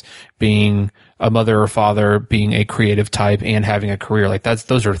things, being a mother or father, being a creative type, and having a career. Like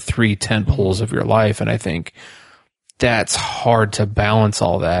those are 3 tent poles of your life, and I think that's hard to balance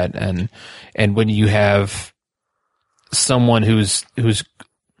all that, and when you have someone whose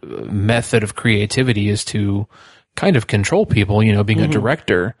method of creativity is to kind of control people, being a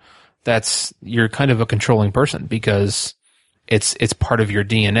director, you're kind of a controlling person because it's part of your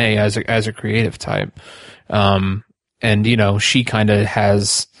DNA as a creative type. And she kind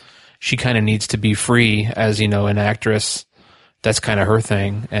of needs to be free as, an actress. That's kind of her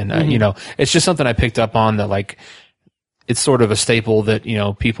thing. And, it's just something I picked up on that, like, it's sort of a staple that,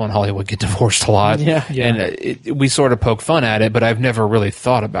 people in Hollywood get divorced a lot. Yeah. And we sort of poke fun at it, but I've never really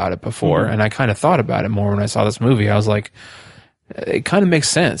thought about it before. And I kind of thought about it more when I saw this movie. I was like, it kind of makes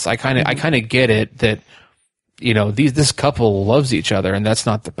sense. I kind of get it that, this couple loves each other, and that's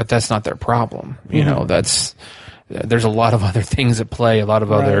not their problem. There's a lot of other things at play, a lot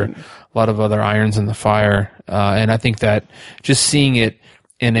of other irons in the fire. And I think that just seeing it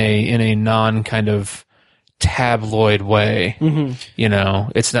in a non kind of tabloid way,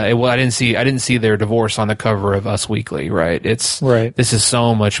 it's not, I didn't see their divorce on the cover of Us Weekly, right? This is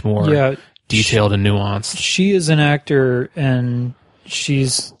so much more detailed and nuanced. She is an actor, and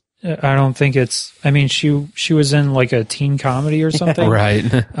she's, I don't think she was in like a teen comedy or something. Right.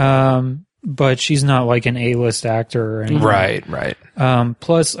 But she's not like an A-list actor or anything. Right.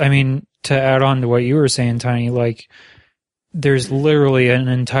 Plus, to add on to what you were saying, Tiny, like, there's literally an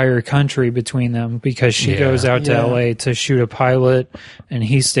entire country between them because she goes out to LA to shoot a pilot, and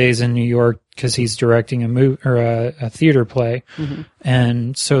he stays in New York because he's directing a movie or a theater play.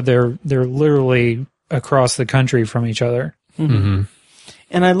 And so they're literally across the country from each other. And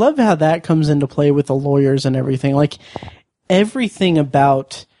I love how that comes into play with the lawyers and everything. Like, everything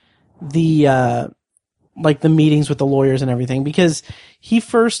about the like the meetings with the lawyers and everything, because he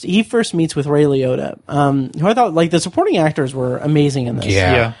first meets with Ray Liotta, who I thought like the supporting actors were amazing in this.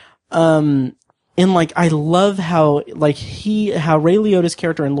 Yeah. And like I love how like how Ray Liotta's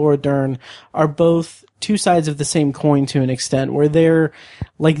character and Laura Dern are both two sides of the same coin to an extent, where they're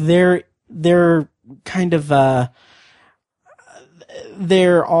kind of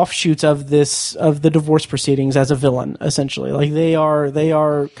they're offshoots of the divorce proceedings as a villain, essentially. Like they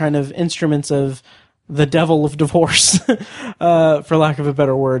are kind of instruments of the devil of divorce, for lack of a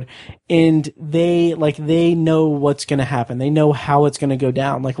better word. And they know what's going to happen. They know how it's going to go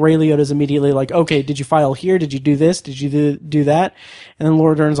down. Like Ray Liotta's immediately like, okay, did you file here? Did you do this? Did you do that? And then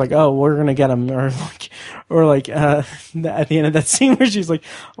Laura Dern's like, oh, we're going to get him. Or like, at the end of that scene where she's like,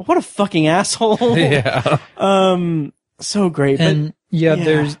 oh, what a fucking asshole. Yeah. So great. And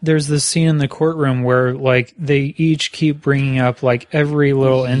there's this scene in the courtroom where like they each keep bringing up like every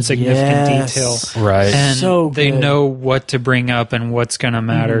little insignificant detail, right? And so they know what to bring up and what's going to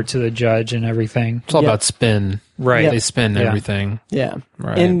matter to the judge and everything. It's all about spin, right? They spin everything,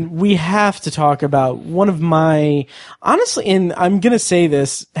 right. And we have to talk about one of my honestly, and I'm gonna say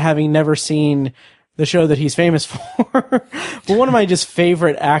this having never seen the show that he's famous for, but one of my just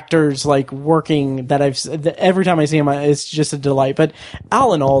favorite actors, like working that every time I see him, it's just a delight. But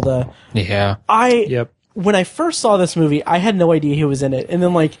Alan Alda, when I first saw this movie, I had no idea he was in it, and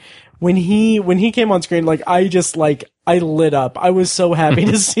then like when he came on screen, like I lit up. I was so happy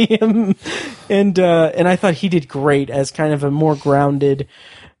to see him, and I thought he did great as kind of a more grounded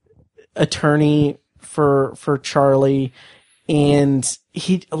attorney for Charlie. And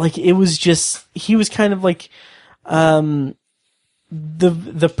he was kind of like, the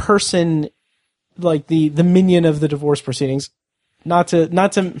person, like the minion of the divorce proceedings. Not to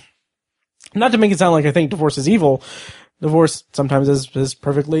make it sound like I think divorce is evil. Divorce sometimes is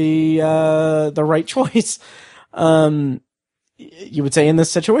perfectly, the right choice. You would say in this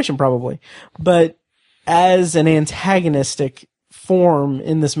situation probably, but as an antagonistic form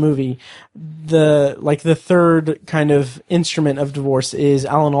in this movie, the third kind of instrument of divorce is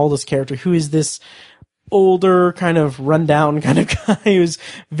Alan Alda's character, who is this older kind of rundown kind of guy who's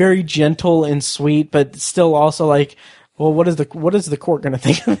very gentle and sweet, but still also like, well, what is the court going to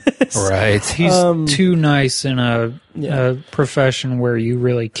think of this? Right. He's too nice in a profession where you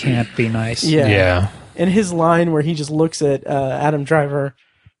really can't be nice. Yeah. And his line where he just looks at Adam Driver,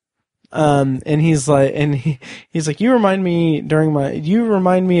 and he's like, you remind me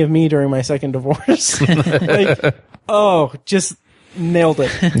of me during my second divorce. Like, oh, just nailed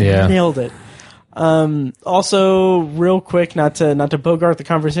it. Yeah. Nailed it. Also real quick, not to bogart the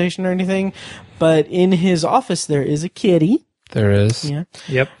conversation or anything, but in his office there is a kitty. There is. Yeah.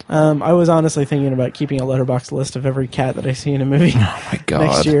 Yep. I was honestly thinking about keeping a letterbox list of every cat that I see in a movie. Oh my God.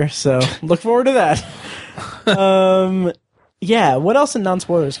 Next year. So look forward to that. Yeah, what else in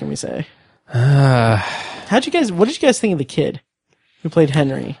non-spoilers can we say? What did you guys think of the kid who played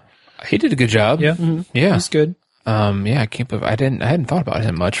Henry? He did a good job. Yeah. Mm-hmm. Yeah. He's good. I can't believe I hadn't thought about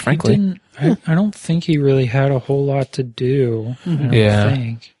him much, frankly. I don't think he really had a whole lot to do. Mm-hmm. I don't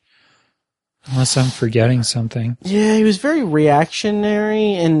think. Unless I'm forgetting something. Yeah, he was very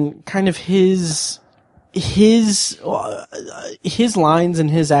reactionary, and kind of his lines and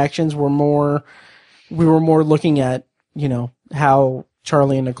his actions were more, we were more looking at, how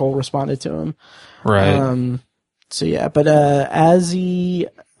Charlie and Nicole responded to him. Right. So yeah, but Azzy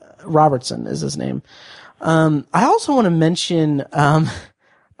Robertson is his name. I also want to mention, I'm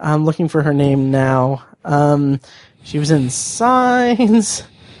looking for her name now. She was in Signs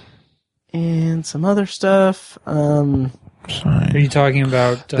and some other stuff. Are you talking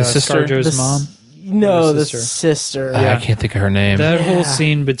about the sister? ScarJo's mom? No, the sister. I can't think of her name. That whole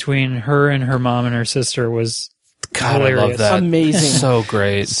scene between her and her mom and her sister was hilarious. I love that. Amazing. So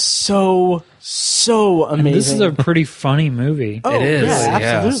great. So amazing. And this is a pretty funny movie. Oh, it is. Yeah,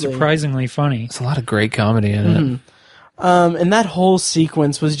 absolutely. Surprisingly funny. It's a lot of great comedy in it. And that whole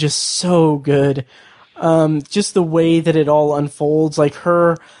sequence was just so good. Just the way that it all unfolds, like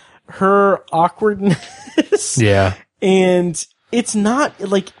her awkwardness. Yeah. And it's not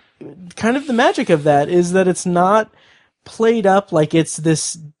like, kind of the magic of that is that it's not played up like it's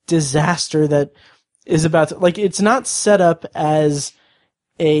this disaster that is about to, like, it's not set up as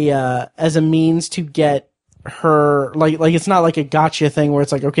a means to get her, like it's not like a gotcha thing where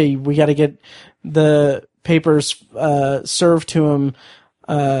it's like, okay, we got to get the papers served to him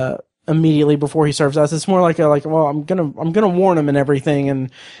immediately before he serves us. It's more like well, I'm gonna warn him and everything.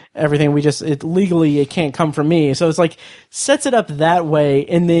 Legally it can't come from me. So it's like sets it up that way,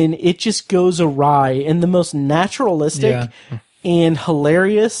 and then it just goes awry in the most naturalistic and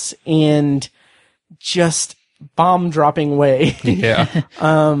hilarious and just bomb dropping way. Yeah.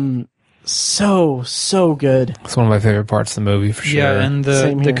 So good. It's one of my favorite parts of the movie for sure. Yeah, and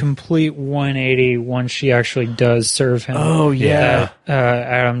the complete 180 once she actually does serve him. Oh yeah. That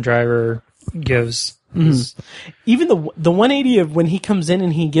Adam Driver gives. Even the 180 of when he comes in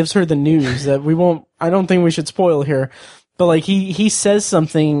and he gives her the news that I don't think we should spoil here, but like he says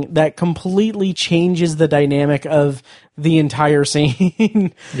something that completely changes the dynamic of the entire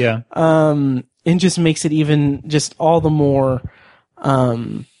scene. Yeah. And just makes it even just all the more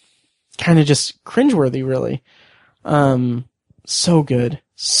kind of just cringeworthy, really. So good.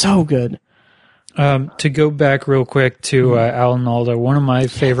 So good. To go back real quick to Alan Alda, one of my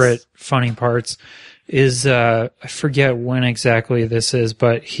favorite funny parts is, I forget when exactly this is,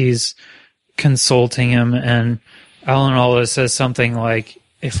 but he's consulting him, and Alan Alda says something like,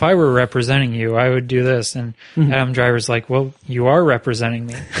 if I were representing you, I would do this. And Adam Driver's like, well, you are representing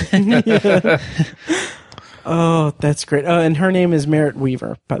me. Oh, that's great. Oh, and her name is Merritt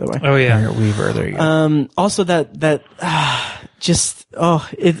Weaver, by the way. Oh, yeah. Merritt Weaver, there you go. Also I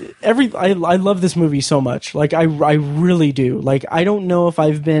love this movie so much. Like, I really do. Like, I don't know if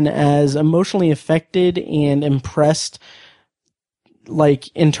I've been as emotionally affected and impressed,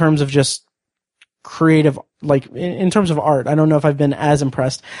 like, in terms of just creative, like, in terms of art. I don't know if I've been as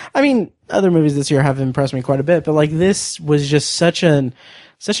impressed. I mean, other movies this year have impressed me quite a bit, but, like, this was just such an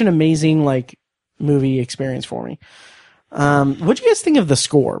amazing, like, movie experience for me. What'd you guys think of the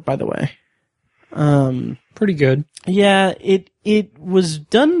score, by the way? Pretty good. Yeah, it was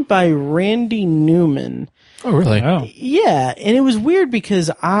done by Randy Newman. Oh, really? Oh. Yeah, and it was weird because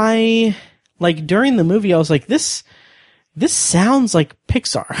during the movie, I was like, this sounds like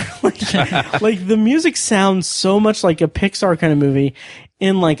Pixar. like the music sounds so much like a Pixar kind of movie.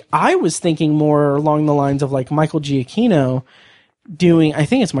 And like, I was thinking more along the lines of like Michael Giacchino I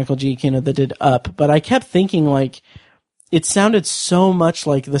think it's Michael Giacchino that did Up, but I kept thinking like, it sounded so much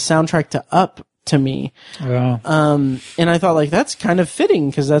like the soundtrack to Up to me. Wow. And I thought like, that's kind of fitting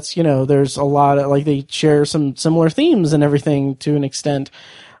because that's, there's a lot of like, they share some similar themes and everything to an extent.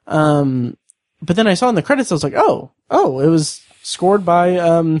 But then I saw in the credits, I was like, oh, it was scored by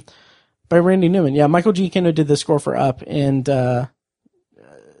Randy Newman. Yeah, Michael Giacchino did the score for Up, and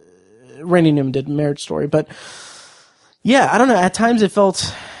Randy Newman did Marriage Story. But yeah, I don't know. At times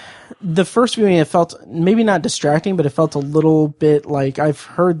the first viewing, it felt maybe not distracting, but it felt a little bit like I've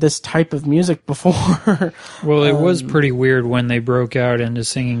heard this type of music before. Well, it was pretty weird when they broke out into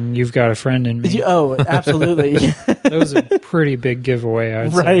singing "You've Got a Friend in Me." Oh, absolutely. That was a pretty big giveaway,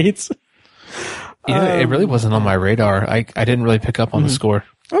 I'd say. Right. It really wasn't on my radar. I didn't really pick up on the score.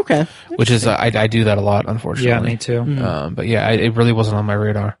 Okay. Which is, I do that a lot, unfortunately. Yeah, me too. But yeah, it really wasn't on my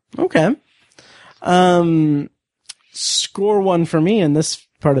radar. Okay. Score one for me in this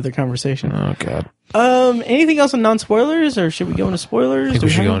part of the conversation. Oh, God. Anything else on non-spoilers, or should we go into spoilers? I think we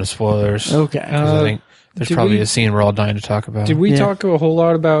should go into spoilers. Okay. I think there's probably a scene we're all dying to talk about. Did we talk a whole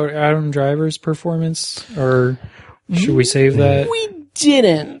lot about Adam Driver's performance, or should we save that? We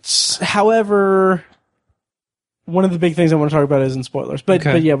didn't. However, one of the big things I want to talk about is in spoilers.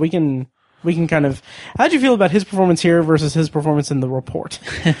 But yeah, we can kind of. How'd you feel about his performance here versus his performance in The Report?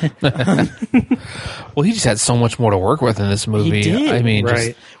 Well, he just had so much more to work with in this movie. He did, I mean,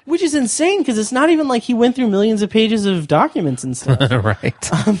 right. Which is insane because it's not even like he went through millions of pages of documents and stuff.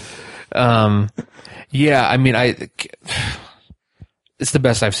 Right. Yeah, I mean, it's the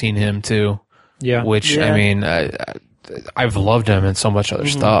best I've seen him too. Yeah. Which, I mean, I've loved him in so much other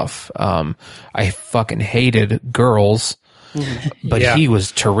stuff. I fucking hated Girls, but he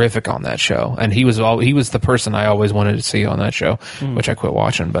was terrific on that show, and he was the person I always wanted to see on that show, which I quit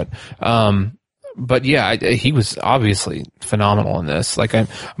watching. But yeah, he was obviously phenomenal in this. Like, I'm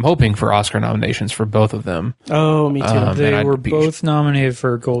hoping for Oscar nominations for both of them. Oh, me too. They were both nominated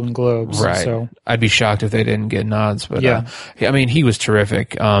for Golden Globes. Right. So I'd be shocked if they didn't get nods. But yeah, I mean, he was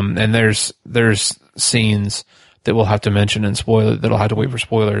terrific. And there's scenes that we'll have to mention and spoil that'll have to wait for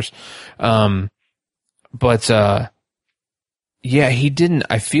spoilers. But yeah, he didn't.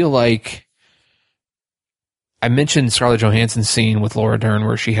 I feel like I mentioned Scarlett Johansson's scene with Laura Dern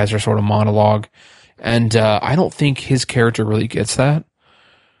where she has her sort of monologue, and I don't think his character really gets that.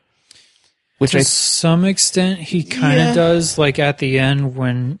 Which to some extent, he kind of does, like at the end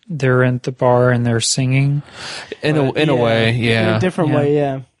when they're at the bar and they're singing. In a way, yeah. In a different way,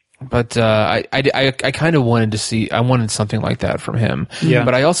 yeah. But I kind of wanted to see. I wanted something like that from him. Yeah.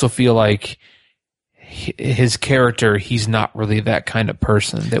 But I also feel like his character, he's not really that kind of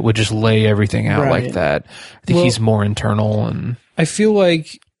person that would just lay everything out like that. I think he's more internal, and I feel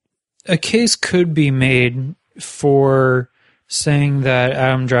like a case could be made for saying that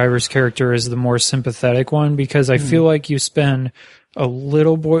Adam Driver's character is the more sympathetic one, because I feel like you spend a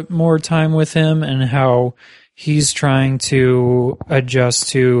little bit more time with him and how he's trying to adjust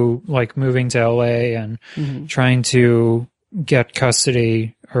to like moving to LA and trying to get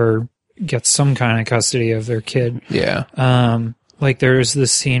custody or get some kind of custody of their kid. Yeah. Like there's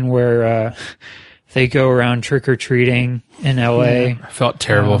this scene where they go around trick-or-treating in LA. I felt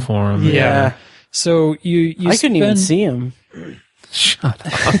terrible for him. Yeah. So you I couldn't even see him. Shut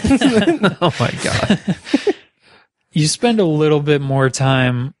up. Oh my God. You spend a little bit more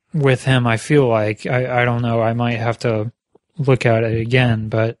time with him, I feel like. I don't know, I might have to look at it again,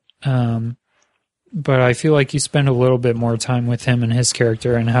 but I feel like you spend a little bit more time with him and his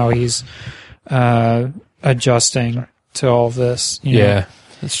character and how he's adjusting to all of this. You know? Yeah,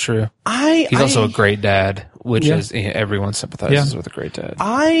 that's true. He's also a great dad, which is everyone sympathizes with a great dad.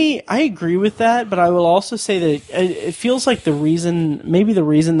 I agree with that, but I will also say that it feels like the reason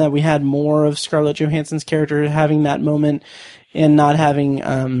that we had more of Scarlett Johansson's character having that moment and not having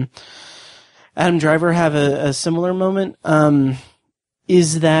Adam Driver have a similar moment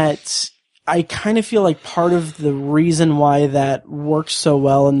is that I kind of feel like part of the reason why that works so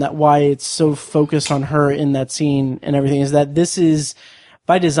well and that why it's so focused on her in that scene and everything is that this is,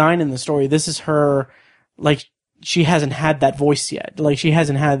 by design in the story, this is her, like, she hasn't had that voice yet. Like, she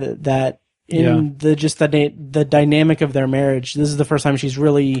hasn't had that in the dynamic of their marriage. This is the first time she's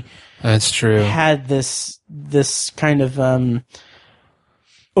really that's true had this kind of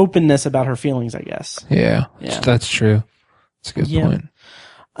openness about her feelings, I guess. Yeah. That's true. That's a good point.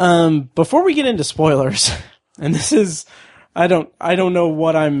 Before we get into spoilers, and this is, I don't know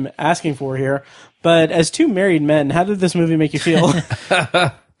what I'm asking for here, but as two married men, how did this movie make you feel?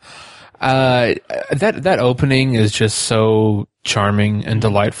 That opening is just so charming and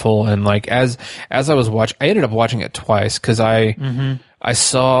delightful, and like as I was watching, I ended up watching it twice because I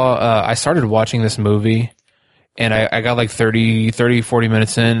started watching this movie, and I got like 40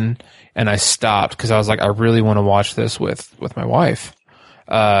 minutes in, and I stopped because I was like, I really want to watch this with my wife.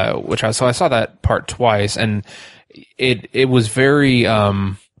 So I saw that part twice, and it was very,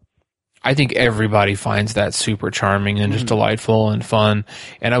 I think everybody finds that super charming and just delightful and fun.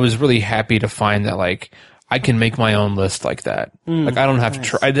 And I was really happy to find that, like, I can make my own list like that. Like, I don't have to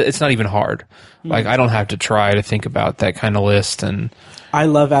try. It's not even hard. Like, I don't have to try to think about that kind of list. And I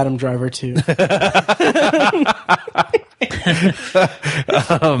love Adam Driver too.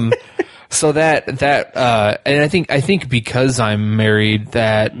 So and I think because I'm married,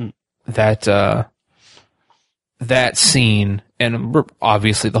 that scene, and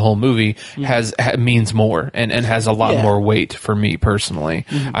obviously the whole movie means more and has a lot more weight for me personally.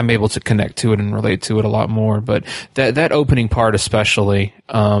 I'm able to connect to it and relate to it a lot more. But that opening part especially,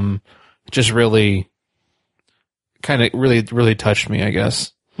 just really kind of really touched me, I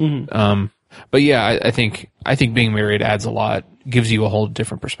guess. But yeah, I think being married adds a lot, gives you a whole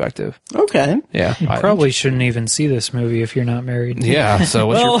different perspective. Okay. Yeah. You probably shouldn't even see this movie if you're not married. Yeah. So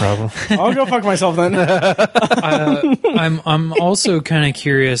what's your problem? I'll go fuck myself then. I'm also kind of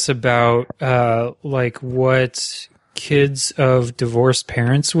curious about like what kids of divorced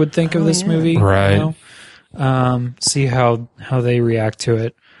parents would think of this movie. Right. You know? See how they react to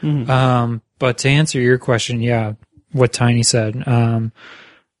it. But to answer your question, yeah, what Tiny said,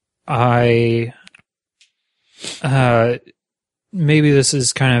 maybe this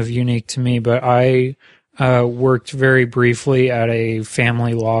is kind of unique to me, but I worked very briefly at a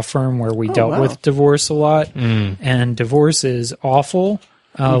family law firm where we dealt with divorce a lot, and divorce is awful.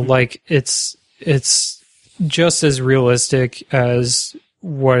 Like it's just as realistic as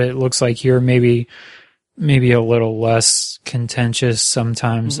what it looks like here. Maybe a little less contentious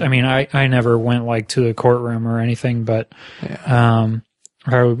sometimes. I mean, I never went like to the courtroom or anything, but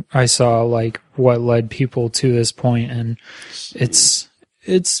I saw like what led people to this point, and it's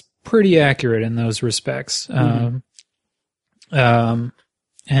pretty accurate in those respects. And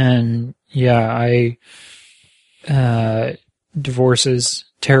yeah, divorce is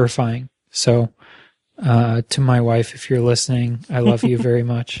terrifying. So, to my wife, if you're listening, I love you very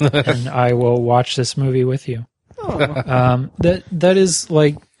much, and I will watch this movie with you. That is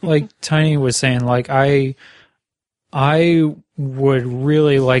like Tiny was saying, like I would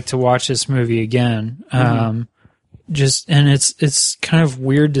really like to watch this movie again. And it's kind of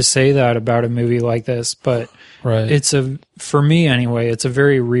weird to say that about a movie like this, but for me anyway, it's a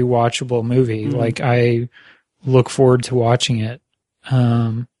very rewatchable movie. Like I look forward to watching it.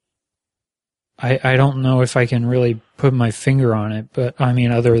 I don't know if I can really put my finger on it, but I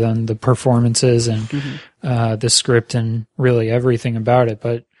mean, other than the performances and the script and really everything about it,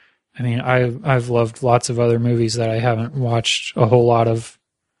 but I mean, I've loved lots of other movies that I haven't watched a whole lot of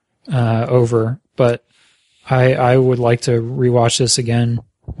over, but I would like to rewatch this again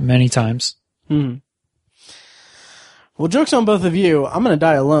many times. Well, joke's on both of you. I'm going to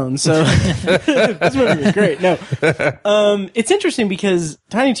die alone, so this movie is great. No, it's interesting because,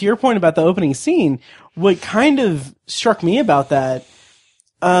 Tiny, to your point about the opening scene, what kind of struck me about that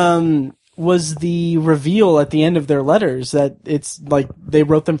was the reveal at the end of their letters that it's like they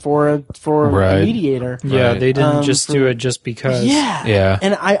wrote them for a mediator. Yeah, they didn't just do it just because. Yeah.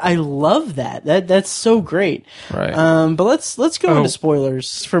 And I love that. That's so great. Right. But let's go into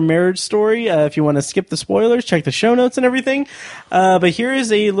spoilers for Marriage Story. If you want to skip the spoilers, check the show notes and everything. But here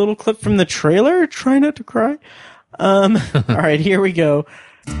is a little clip from the trailer. Try not to cry. All right, here we go.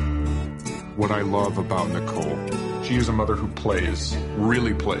 What I love about Nicole, she is a mother who plays,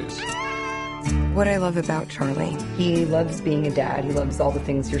 really plays. What I love about Charlie, he loves being a dad. He loves all the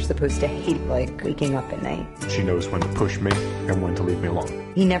things you're supposed to hate, like waking up at night. She knows when to push me and when to leave me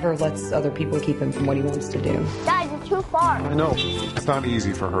alone. He never lets other people keep him from what he wants to do. Dad, you're too far. I know. It's not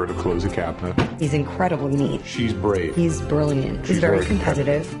easy for her to close a cabinet. He's incredibly neat. She's brave. He's brilliant. He's very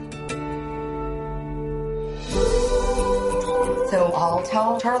competitive. So I'll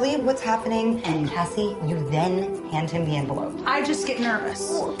tell Charlie what's happening, and Cassie, you then hand him the envelope. I just get nervous.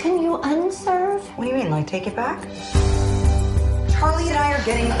 Well, can you unserve? What do you mean, like take it back? Charlie and I are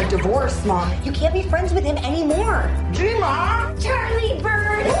getting a divorce, Mom. You can't be friends with him anymore. Gee, Mom! Charlie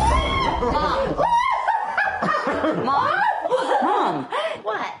Bird! Mom! Mom!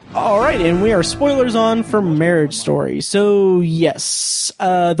 What? All right, and we are spoilers on for Marriage Story. So, yes,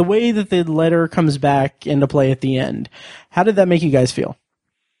 the way that the letter comes back into play at the end, how did that make you guys feel?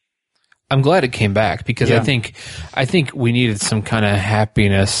 I'm glad it came back because I think we needed some kind of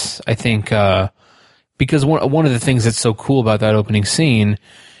happiness. I think because one of the things that's so cool about that opening scene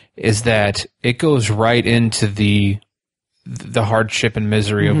is that it goes right into the hardship and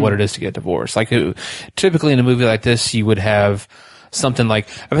misery of what it is to get divorced. Like typically in a movie like this, you would have something like,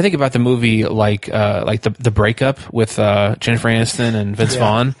 if I think about the movie like the Breakup with Jennifer Aniston and Vince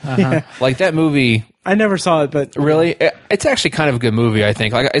Vaughn, like that movie. I never saw it, but really, it's actually kind of a good movie. I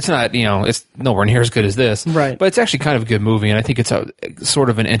think, like, it's not, it's nowhere near as good as this, right? But it's actually kind of a good movie, and I think it's a sort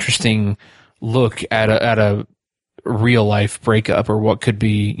of an interesting look at a real life breakup, or what could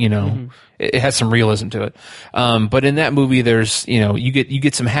be, it has some realism to it. But in that movie, there's, you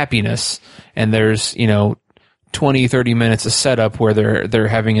get some happiness, and there's, 20, 30 minutes of setup where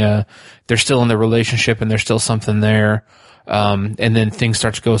they're still in the relationship and there's still something there. And then things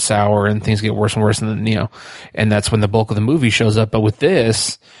start to go sour and things get worse and worse. And then, and that's when the bulk of the movie shows up. But with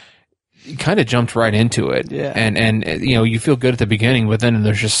this, you kind of jumped right into it. Yeah. And, you feel good at the beginning, but then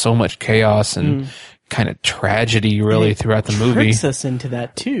there's just so much chaos and kind of tragedy really throughout the movie. It tricks us into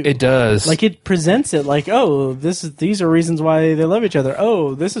that too. It does. Like it presents it like, oh, these are reasons why they love each other.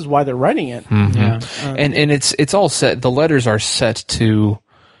 Oh, this is why they're writing it. Mm-hmm. Yeah. And it's all set. The letters are set to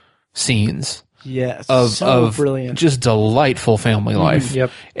scenes. Yes. Of brilliant. Just delightful family life.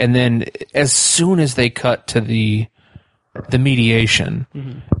 Yep. And then as soon as they cut to the mediation,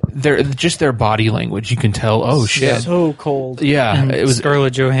 their body language, you can tell, oh shit. So cold. Yeah. And it was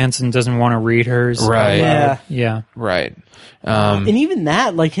Scarlett Johansson doesn't want to read hers. Right. Yeah. Right. And even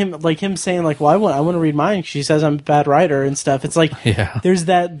that, like him saying, like, well, I want to read mine. She says I'm a bad writer and stuff. It's like, there's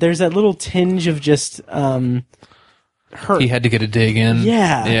that little tinge of just, hurt. He had to get a dig in.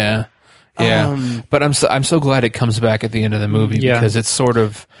 Yeah. Yeah. Yeah. But I'm so glad it comes back at the end of the movie because it's sort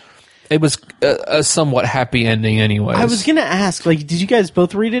of, it was a somewhat happy ending anyways. I was going to ask, like, did you guys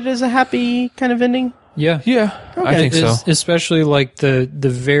both read it as a happy kind of ending? Yeah. Yeah. Okay. I think so. Especially like the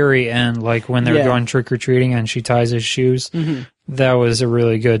very end, like when they're going trick-or-treating and she ties his shoes. Mm-hmm. That was a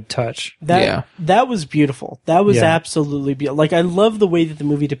really good touch. That was beautiful. That was absolutely beautiful. Like, I love the way that the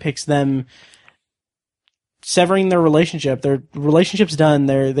movie depicts them severing their relationship. Their relationship's done.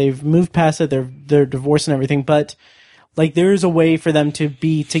 They've moved past it. They're divorced and everything, but like there's a way for them to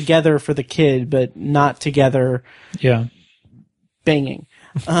be together for the kid, but not together. Yeah. Banging.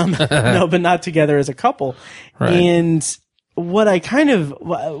 No, but not together as a couple. Right. And what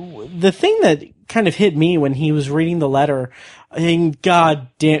the thing that kind of hit me when he was reading the letter, and god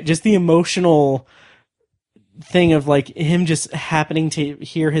damn, just the emotional thing of like him just happening to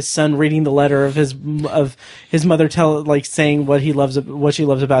hear his son reading the letter of his mother saying what she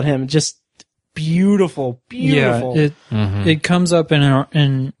loves about him. Just beautiful. Yeah, it comes up in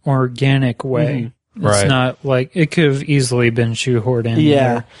an organic way. It's not like it could have easily been shoehorned in.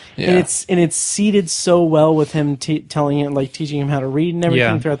 Yeah. There. And it's seated so well with him telling him, like teaching him how to read and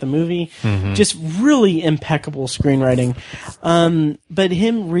everything throughout the movie. Mm-hmm. Just really impeccable screenwriting. But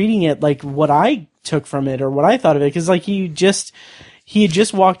him reading it, like what I took from it or what I thought of it, because like he had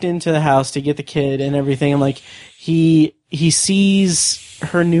just walked into the house to get the kid and everything, and like he sees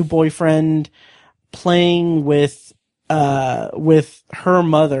her new boyfriend playing with her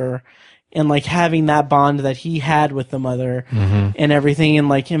mother. And like having that bond that he had with the mother and everything, and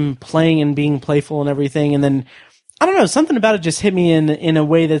like him playing and being playful and everything. And then I don't know, something about it just hit me in a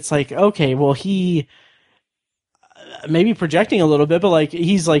way that's like, okay, well, he maybe projecting a little bit, but like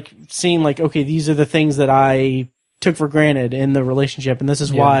he's like seeing like, okay, these are the things that I took for granted in the relationship, and this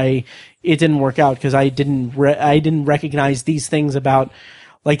is why it didn't work out, because I didn't recognize these things about.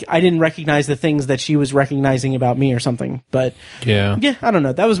 Like, I didn't recognize the things that she was recognizing about me or something. But, yeah, I don't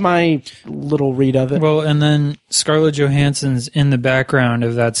know. That was my little read of it. Well, and then Scarlett Johansson's in the background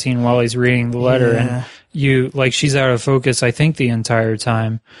of that scene while he's reading the letter. And she's out of focus, I think, the entire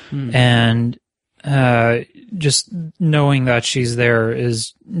time. And just knowing that she's there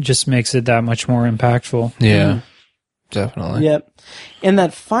just makes it that much more impactful. Yeah. Definitely. Yep. And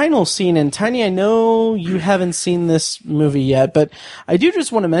that final scene, and Tiny, I know you haven't seen this movie yet, but I do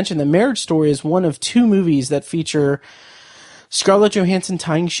just want to mention that Marriage Story is one of 2 movies that feature Scarlett Johansson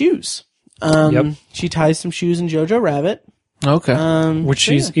tying shoes. She ties some shoes in Jojo Rabbit. Okay. Which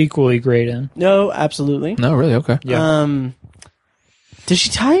she's equally great in. No, absolutely. No, really? Okay. Yeah. Does she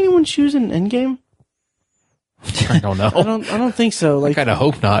tie anyone's shoes in Endgame? I don't know. I don't think so. Like, I kind of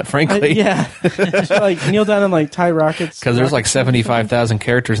hope not, frankly. Yeah. Like kneel down and like tie rockets. Because there's like 75,000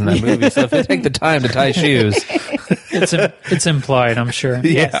 characters in that movie, so if they take the time to tie shoes, it's implied, I'm sure.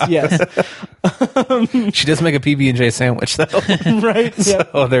 Yeah. Yes. She does make a PB&J sandwich, though. Right.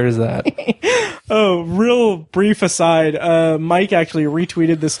 So there's that. Oh, real brief aside. Mike actually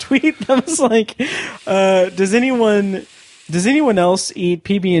retweeted this tweet that was like, does anyone else eat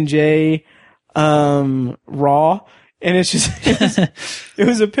PB&J raw? And it's just it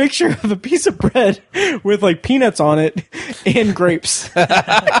was a picture of a piece of bread with like peanuts on it and grapes.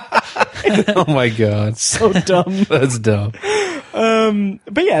 Oh my god, so dumb. That's dumb.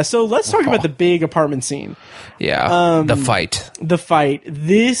 But yeah, so let's talk about the big apartment scene. Yeah, the fight.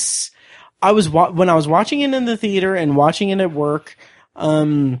 This when I was watching it in the theater and watching it at work,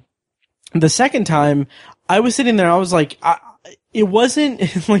 the second time I was sitting there, I was like, it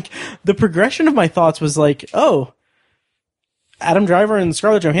wasn't like the progression of my thoughts was like, oh, Adam Driver and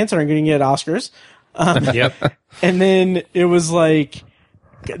Scarlett Johansson are going to get Oscars. Yep. And then it was like,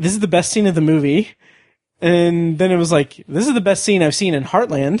 this is the best scene of the movie. And then it was like, this is the best scene I've seen in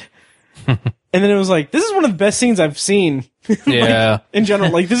Heartland. And then it was like, this is one of the best scenes I've seen. Yeah. In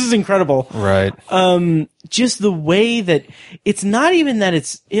general, like, this is incredible. Right. Just the way that it's not even that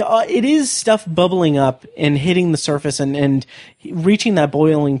it is stuff bubbling up and hitting the surface and reaching that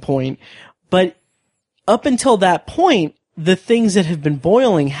boiling point. But up until that point, the things that have been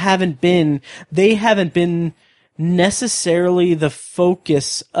boiling haven't been necessarily the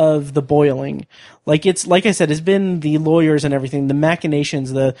focus of the boiling. Like I said, it's been the lawyers and everything, the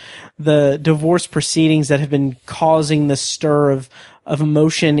machinations, the divorce proceedings that have been causing the stir of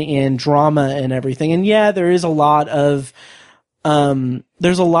emotion and drama and everything. And yeah, there is a lot of,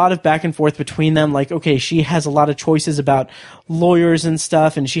 there's a lot of back and forth between them. Like, okay, she has a lot of choices about lawyers and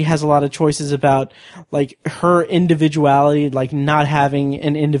stuff, and she has a lot of choices about like her individuality, like not having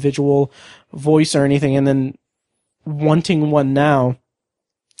an individual voice or anything, and then wanting one now.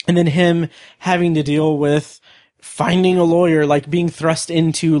 And then him having to deal with finding a lawyer, like being thrust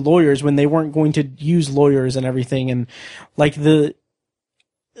into lawyers when they weren't going to use lawyers and everything. And like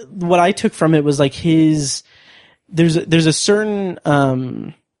what I took from it was like there's a certain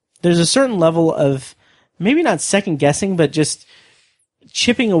level of maybe not second guessing, but just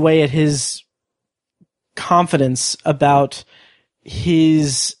chipping away at his confidence about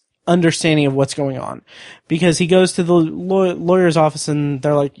his understanding of what's going on, because he goes to the lawyer's office and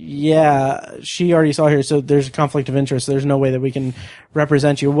they're like, yeah, she already saw here, so there's a conflict of interest. There's no way that we can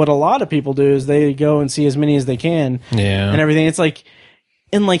represent you. What a lot of people do is they go and see as many as they can, and everything. It's like,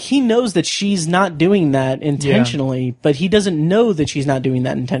 and like he knows that she's not doing that intentionally, but he doesn't know that she's not doing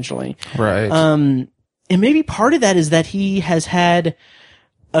that intentionally. Right. And maybe part of that is that he has had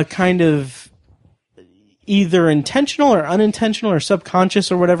a kind of either intentional or unintentional or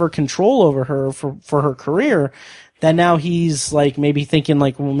subconscious or whatever control over her for her career, that now he's like maybe thinking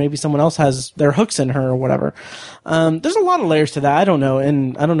like, well, maybe someone else has their hooks in her or whatever. There's a lot of layers to that. I don't know.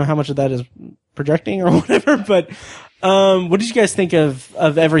 And I don't know how much of that is projecting or whatever, but, what did you guys think of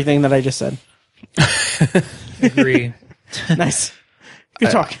everything that I just said? Agree. Nice.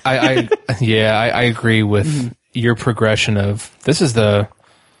 Good talk. I agree with your progression of this is the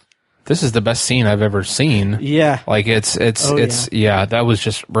best scene I've ever seen. Yeah. Like that was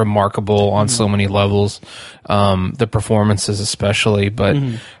just remarkable on so many levels. The performances especially, but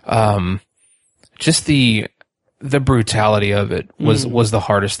just the brutality of it was the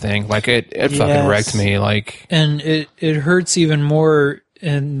hardest thing. Like it fucking wrecked me. Like, and it hurts even more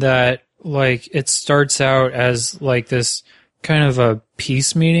in that, like, it starts out as like this kind of a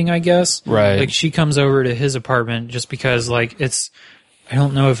peace meeting, I guess. Right. Like, she comes over to his apartment just because, like, I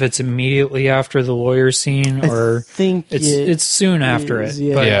don't know if it's immediately after the lawyer scene or I think it's soon after it.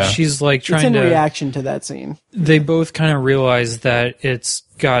 Yeah. But she's like trying it's in to reaction to that scene. They both kind of realize that it's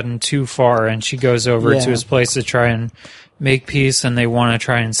gotten too far, and she goes over to his place to try and make peace, and they want to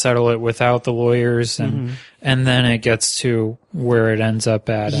try and settle it without the lawyers, and then it gets to where it ends up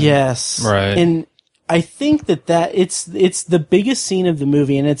at. Yes. Right. And I think that it's the biggest scene of the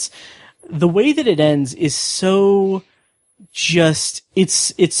movie, and it's the way that it ends is so just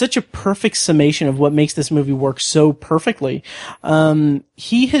it's such a perfect summation of what makes this movie work so perfectly.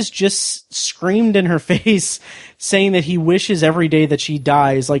 He has just screamed in her face saying that he wishes every day that she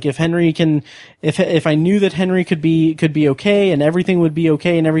dies. Like, if Henry can, if I knew that Henry could be okay and everything would be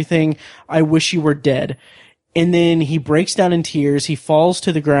okay and everything, I wish you were dead. And then he breaks down in tears. He falls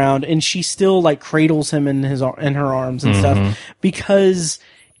to the ground, and she still like cradles him in her arms and stuff, because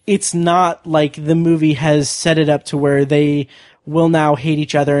it's not like the movie has set it up to where they will now hate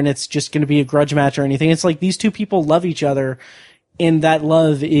each other and it's just going to be a grudge match or anything. It's like these two people love each other, and that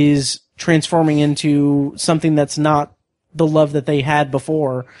love is transforming into something that's not the love that they had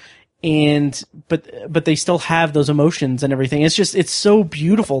before. And but they still have those emotions and everything. It's so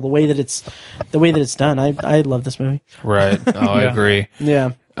beautiful the way that it's done. I love this movie. Right. Oh, I agree.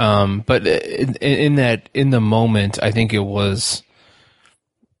 Yeah. But in the moment, I think it was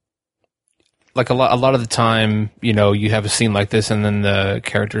like a lot of the time, you know, you have a scene like this, and then the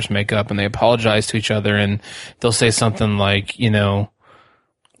characters make up and they apologize to each other, and they'll say something like, you know,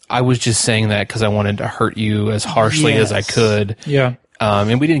 I was just saying that because I wanted to hurt you as harshly as I could. Yeah.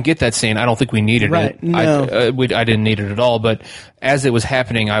 And we didn't get that scene. I don't think we needed it. No. I didn't need it at all. But as it was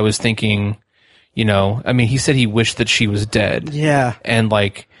happening, I was thinking, you know, I mean, he said he wished that she was dead. Yeah. And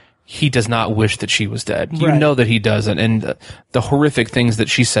like, he does not wish that she was dead. You Right. know that he doesn't. And the horrific things that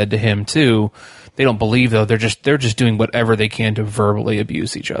she said to him too, they don't believe though. They're just doing whatever they can to verbally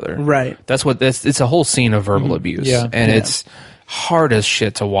abuse each other. Right. It's a whole scene of verbal abuse. Yeah. And it's hard as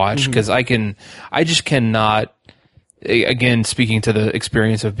shit to watch because I just cannot, again, speaking to the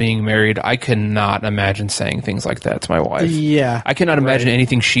experience of being married, I cannot imagine saying things like that to my wife. Yeah. I cannot imagine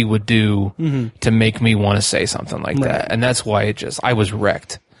anything she would do to make me want to say something like that. And that's why I was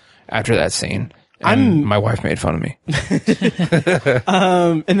wrecked after that scene. And my wife made fun of me.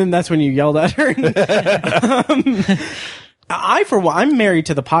 And then that's when you yelled at her. For one, I'm married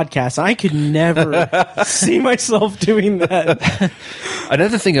to the podcast. I could never see myself doing that.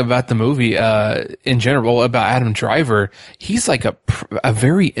 Another thing about the movie, in general, about Adam Driver, he's like a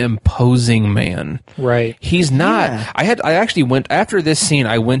very imposing man. Right. He's not. Yeah. I actually went after this scene.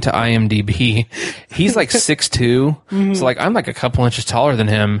 I went to IMDb. He's like 6'2", so like I'm like a couple inches taller than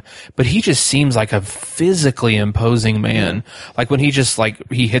him, but he just seems like a physically imposing man. Like when he just like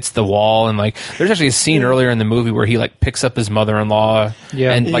he hits the wall, and like there's actually a scene earlier in the movie where he like picks up his mother-in-law,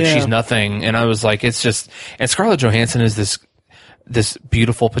 and like she's nothing, and I was like, it's just. And Scarlett Johansson is this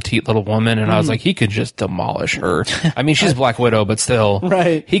beautiful petite little woman, and I was like, he could just demolish her. I mean, she's Black Widow, but still,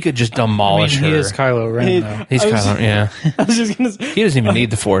 right? He could just demolish her. He is Kylo Ren, though. He's Kylo. Yeah, I was just gonna say, he doesn't even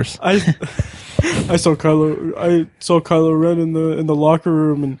need the Force. I saw Kylo Ren in the locker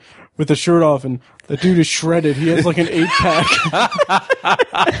room and with the shirt off, and the dude is shredded. He has like an 8-pack.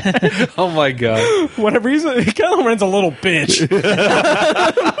 Oh my god! Whatever. Kylo Ren's a little bitch.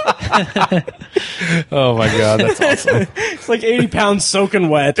 Oh my god, that's awesome. It's like 80 pounds soaking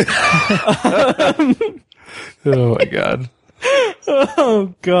wet. Oh my god.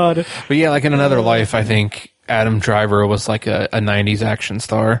 Oh god. But yeah, like in another life, I think Adam Driver was like a 90s action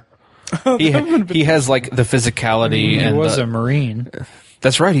star. He has like the physicality. He was a Marine.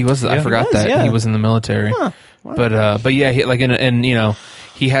 That's right. He was. I forgot that he was in the military. Huh, wow. But yeah, he, like and you know,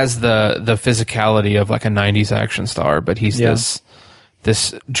 he has the physicality of like a 90s action star, but he's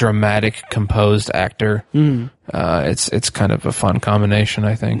this dramatic, composed actor. It's kind of a fun combination,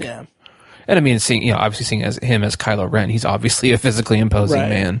 I think. Yeah. And I mean, obviously seeing him as Kylo Ren, he's obviously a physically imposing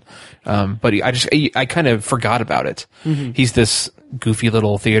man. But I kind of forgot about it. He's this goofy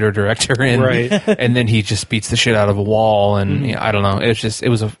little theater director in, Right. and then he just beats the shit out of a wall, and I don't know. It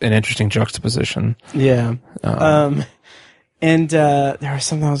was an interesting juxtaposition. Yeah. And there was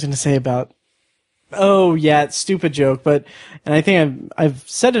something I was going to say about. Oh yeah, it's stupid joke, but and I think I've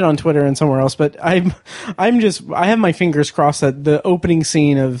said it on Twitter and somewhere else, but I have my fingers crossed that the opening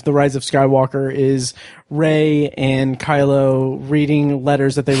scene of The Rise of Skywalker is Rey and Kylo reading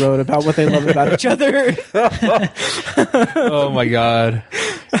letters that they wrote about what they love about each other. Oh my god!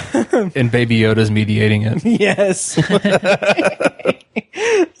 And Baby Yoda's mediating it. Yes.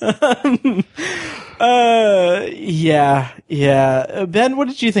 Yeah. Ben, what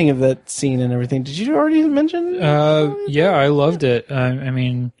did you think of that scene and everything? Did you already mention? Yeah, I loved it. I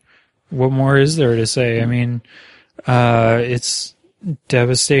mean, what more is there to say? I mean, it's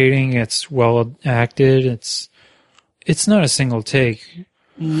devastating. It's well acted. It's not a single take.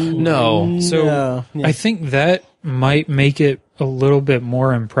 No. So No. Yeah. I think that might make it a little bit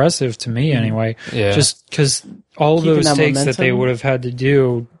more impressive to me anyway. Yeah. Just because all Keeping those that takes that they momentum. would have had to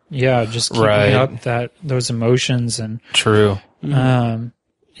do, just keeping Right. up those emotions and True.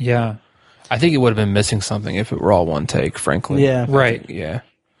 yeah. I think it would have been missing something if it were all one take. Frankly. Yeah. Right. Yeah.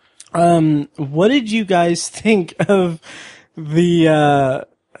 What did you guys think of the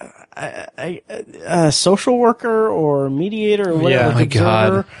social worker or mediator or whatever? Yeah. My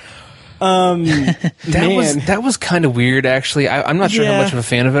observer? That was kind of weird, actually. I'm not sure how Yeah. much of a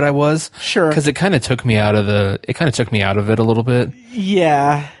fan of it I was. Sure. Because it kind of took me out of it a little bit.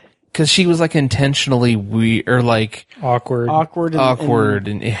 Yeah. Because she was like intentionally weird, or like Awkward. awkward,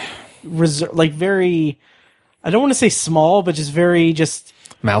 and Like very, I don't want to say small, but just very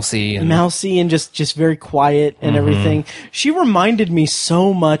mousy, and mousy and just very quiet and everything. She reminded me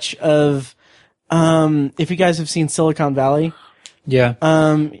so much of, if you guys have seen Silicon Valley, Yeah.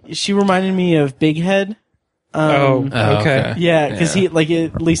 she reminded me of Big Head. Oh, okay. Yeah, because he, like,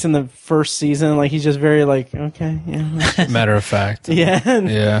 at least in the first season, like, he's just very, like, okay, yeah. matter of fact. Yeah, and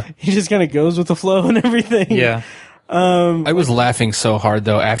Yeah. he just kind of goes with the flow and everything. Yeah. I was laughing so hard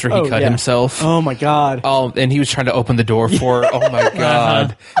though after he cut himself. Oh my god. Oh, and he was trying to open the door for her. Oh my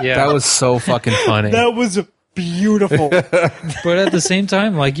god. Yeah. That was so fucking funny. That was beautiful. But at the same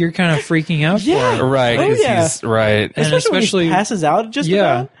time, like, you're kind of freaking out for him. Right. Oh, 'Cause yeah. he's right. And Especially especially when he passes out just Yeah.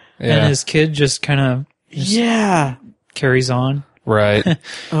 about. Yeah. And his kid just kind of Yeah. carries on. Right.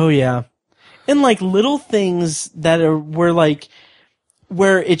 Oh yeah. And like little things that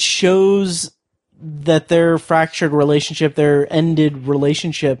where it shows that their fractured relationship, their ended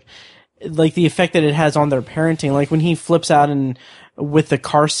relationship, like the effect that it has on their parenting. Like when he flips out and with the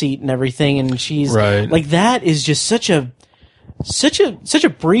car seat and everything, and she's Right. like, that is just such a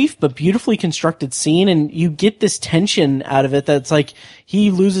brief but beautifully constructed scene, and you get this tension out of it that's like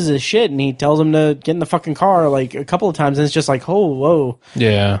he loses his shit and he tells him to get in the fucking car like a couple of times, and it's just like, oh, whoa,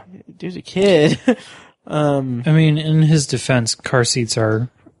 Yeah. dude's a kid. I mean, in his defense, car seats are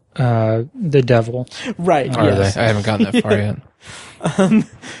the devil. Right. Are yes. they? I haven't gotten that far yet.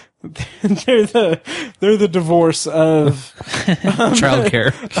 They're the divorce of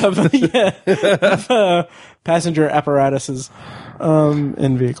Childcare. of passenger apparatuses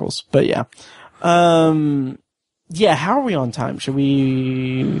in vehicles. But yeah. Yeah, how are we on time? Should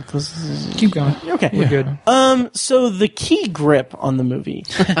we Keep going. Okay. We're good. So the key grip on the movie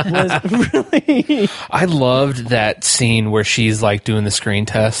was really I loved that scene where she's like doing the screen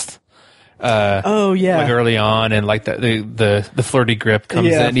test. Oh yeah. Like early on, and like the flirty grip comes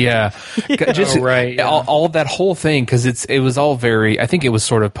Yeah. in. Yeah. Just Oh, right, yeah. all that whole thing, because it was all very. I think it was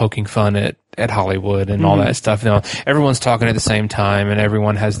sort of poking fun at Hollywood and all that stuff. You know, everyone's talking at the same time, and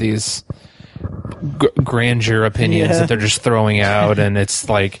everyone has these grandeur opinions that they're just throwing out, and it's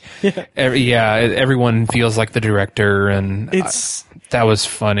like, everyone feels like the director, and that was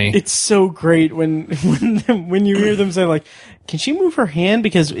funny. It's so great when you hear them say like, can she move her hand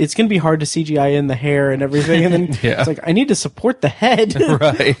because it's going to be hard to CGI in the hair and everything, and then it's like, I need to support the head.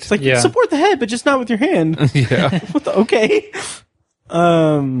 Right. It's like, support the head, but just not with your hand. Yeah. What the, okay.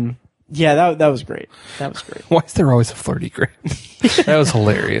 Yeah, that was great. That was great. Why is there always a flirty grip? That was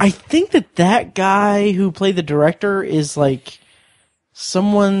hilarious. I think that guy who played the director is like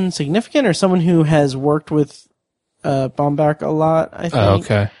someone significant or someone who has worked with Baumbach a lot, I think. Oh,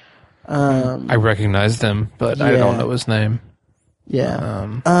 okay. I recognized him, but I don't know his name. Yeah.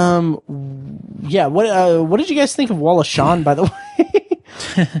 Yeah. What did you guys think of Wallace Shawn, by the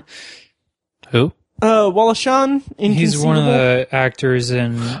way? Who? Wallace Shawn. He's one of the actors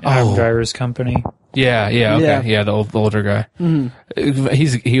in Adam Driver's Company. Yeah. Okay. Yeah, the older guy.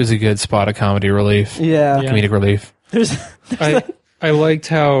 Mm-hmm. He was a good spot of comedy relief. Yeah. Comedic relief. There's I liked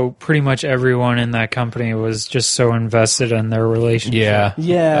how pretty much everyone in that company was just so invested in their relationship.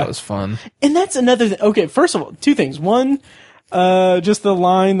 Yeah. That was fun. And that's another thing. Okay, first of all, two things. One, just the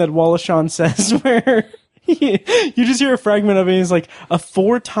line that Wallace Shawn says where you just hear a fragment of it. He's like, a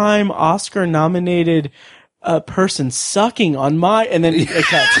 4-time Oscar-nominated person sucking on my... And then it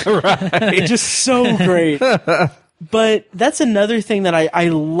cuts. Right. It's just so great. But that's another thing that I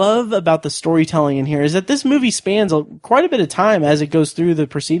love about the storytelling in here is that this movie spans quite a bit of time as it goes through the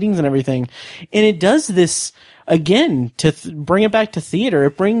proceedings and everything. And it does this, again, to bring it back to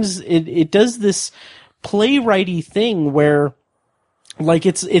theater. It does this playwrighty thing where, like,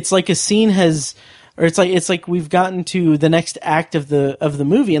 it's like a scene has... Or it's like we've gotten to the next act of the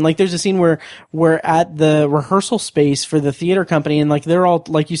movie, and like there's a scene where we're at the rehearsal space for the theater company, and like they're all,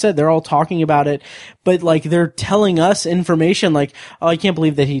 like you said, they're all talking about it, but like they're telling us information like, oh, I can't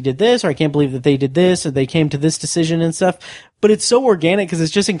believe that he did this, or I can't believe that they did this, or they came to this decision and stuff. But it's so organic because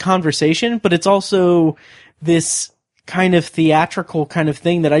it's just in conversation, but it's also this kind of theatrical kind of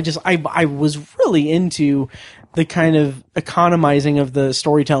thing that I was really into, the kind of economizing of the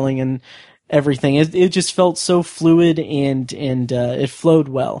storytelling and everything. It just felt so fluid and it flowed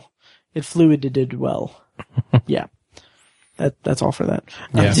well. It fluided well. Yeah. That's all for that.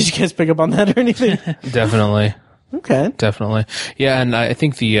 Yeah. Did you guys pick up on that or anything? Definitely. Okay. Definitely. Yeah, and I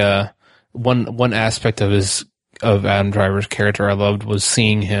think the one aspect of Adam Driver's character I loved was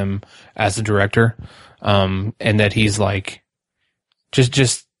seeing him as a director, and that he's like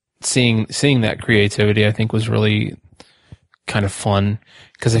just seeing that creativity, I think, was really kind of fun,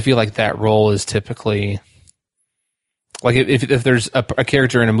 because I feel like that role is typically like if there's a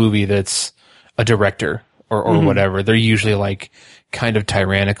character in a movie that's a director or whatever, they're usually like kind of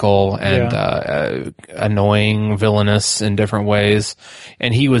tyrannical and annoying, villainous in different ways,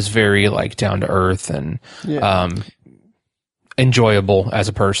 and he was very like down to earth and enjoyable as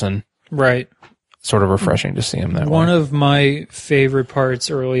a person. Right. Sort of refreshing to see him that way. One of my favorite parts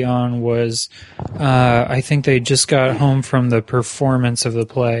early on was, I think they just got home from the performance of the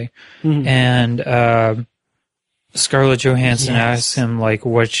play, and Scarlett Johansson asks him like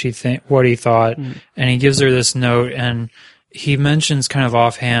what he thought, and he gives her this note, and he mentions kind of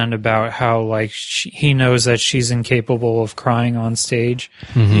offhand about how like he knows that she's incapable of crying on stage,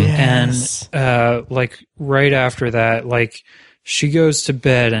 and like right after that, like, she goes to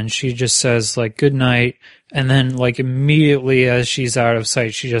bed and she just says like good night, and then like immediately as she's out of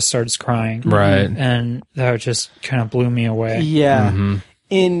sight she just starts crying. Right. And that just kind of blew me away. Yeah.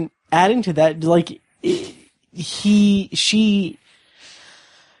 In adding to that, like she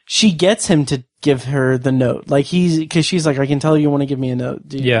gets him to give her the note, like because she's like, I can tell you want to give me a note.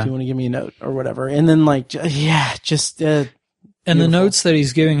 Do you want to give me a note or whatever? And then like just and the notes that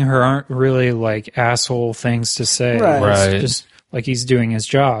he's giving her aren't really like asshole things to say. Right. It's just like he's doing his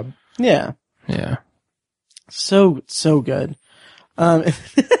job. Yeah. Yeah. So good.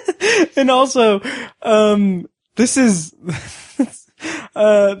 And also, this is,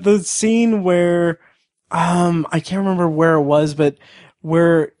 the scene where, I can't remember where it was, but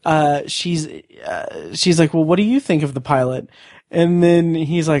where, she's like, well, what do you think of the pilot? And then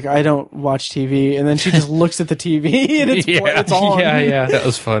he's like, I don't watch TV. And then she just looks at the TV and it's on. Yeah. That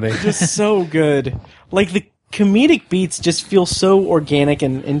was funny. Just so good. Like the comedic beats just feel so organic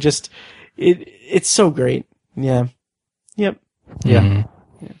and just, it's so great. Yeah. Yep. Yeah.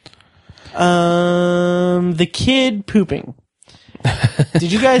 The kid pooping.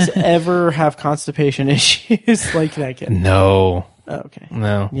 Did you guys ever have constipation issues like that kid? No. Oh, okay.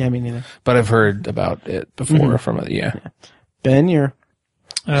 No. Yeah, me neither. But I've heard about it before from it. Yeah. Ben, you're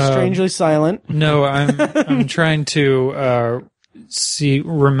strangely silent. No, I'm trying to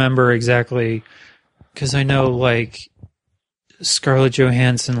remember exactly, because I know like Scarlett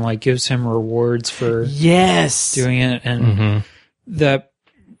Johansson like gives him rewards for doing it, and that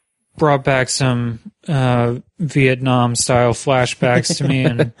brought back some Vietnam style flashbacks to me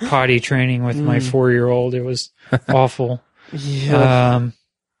and potty training with my 4-year-old. It was awful. Yeah.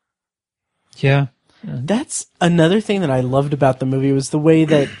 That's another thing that I loved about the movie, was the way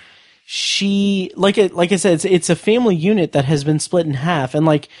that she, like I said, it's a family unit that has been split in half, and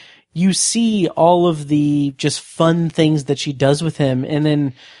like you see all of the just fun things that she does with him, and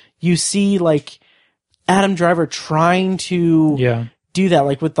then you see like Adam Driver trying to do that,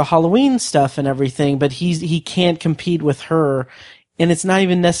 like with the Halloween stuff and everything, but he can't compete with her. And it's not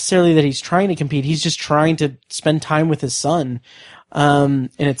even necessarily that he's trying to compete. He's just trying to spend time with his son. And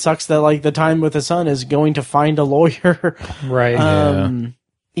it sucks that like the time with his son is going to find a lawyer. Right.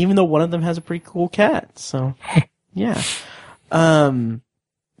 Even though one of them has a pretty cool cat. So yeah.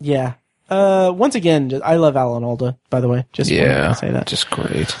 Yeah. Once again, I love Alan Alda, by the way. Just wanted to say that. Just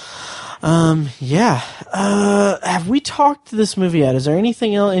great. Have we talked this movie yet? Is there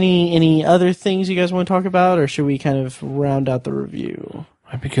anything else, any other things you guys want to talk about, or should we kind of round out the review?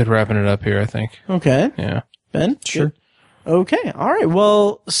 I'd be good wrapping it up here, I think. Okay. Yeah. Ben? Sure. Good. Okay. All right.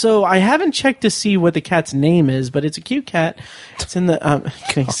 Well, so I haven't checked to see what the cat's name is, but it's a cute cat. It's in the,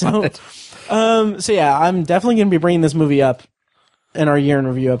 okay, so yeah, I'm definitely going to be bringing this movie up in our year in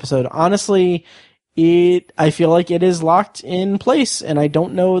review episode. Honestly, I feel like it is locked in place, and I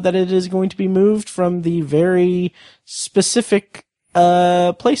don't know that it is going to be moved from the very specific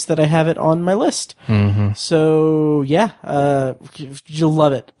place that I have it on my list. Mm-hmm. So yeah, you'll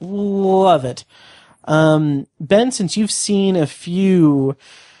love it. Love it. Ben, since you've seen a few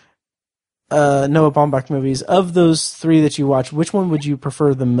Noah Baumbach movies, of those three that you watched, which one would you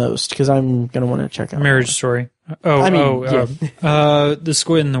prefer the most? Because I'm going to want to check out Marriage Story. The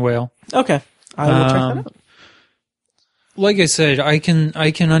Squid and the Whale. Okay. I will check that out. Like I said, I can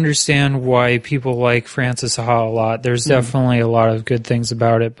understand why people like Frances Ha a lot. There's definitely a lot of good things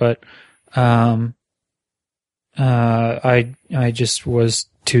about it, but I just was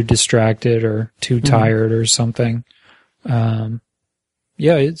too distracted or too tired or something.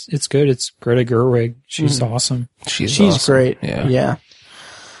 Yeah, it's good. It's Greta Gerwig. She's awesome. She's awesome. Great. Yeah.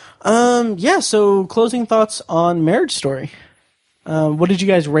 So closing thoughts on Marriage Story. What did you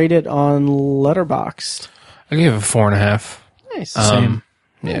guys rate it on Letterboxd? I gave it 4.5. Nice. Same.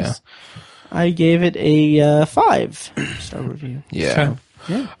 Yeah. Nice. I gave it a 5-star review. Yeah.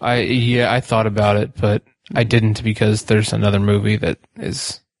 So, I thought about it, but I didn't because there's another movie that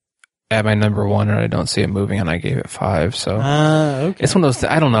is at my number 1 and I don't see it moving, and I gave it 5. So okay. it's one of those.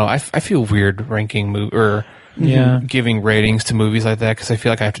 I don't know. I feel weird ranking giving ratings to movies like that because I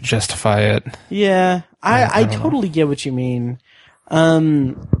feel like I have to justify it. Yeah, I totally get what you mean.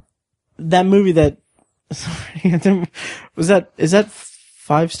 That movie that is that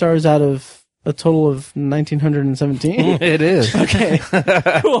 5 stars out of a total of 1,917? It is. Okay.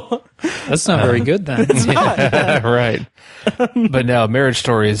 Cool. That's not very good then. It's not. Right. But no, Marriage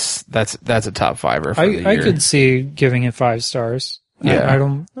Story that's a top 5er for the year. I could see giving it 5 stars. Yeah. I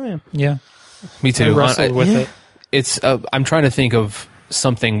don't. Oh, yeah. Me too. I wrestled with it. It's. I'm trying to think of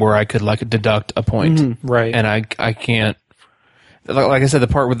something where I could deduct a point, right? And I can't. Like I said, the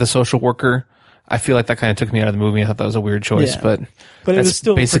part with the social worker, I feel like that kind of took me out of the movie. I thought that was a weird choice, but it was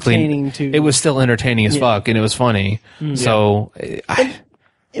still pertaining to. It was still entertaining as fuck, and it was funny. So,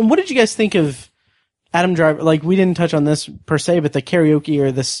 and what did you guys think of Adam Driver? Like, we didn't touch on this per se, but the karaoke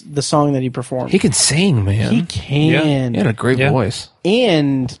or the song that he performed. He can sing, man. He can. He had a great voice.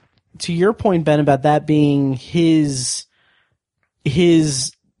 And to your point, Ben, about that being his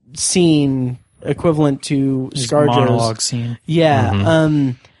scene equivalent to His ScarJo's monologue scene.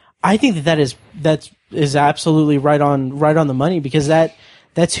 Yeah. I think that is absolutely right on the money, because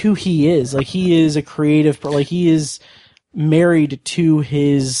that's who he is. Like, he is a creative, like, he is married to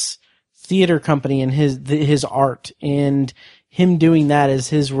his theater company and his art, and him doing that is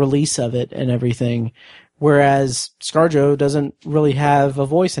his release of it and everything. Whereas ScarJo doesn't really have a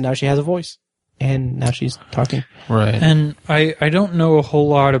voice, and now she has a voice. And now she's talking. Right. And I don't know a whole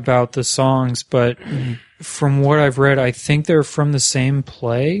lot about the songs, but from what I've read, I think they're from the same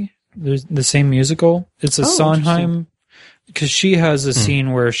play, the same musical. It's a Sondheim, because she has a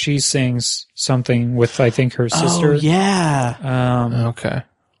scene where she sings something with, I think, her sister. Oh, yeah. Okay.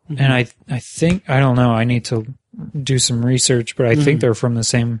 And I think, I don't know, I need to do some research, but I think they're from the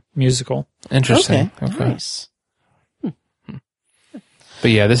same musical. Interesting. Okay. Nice. But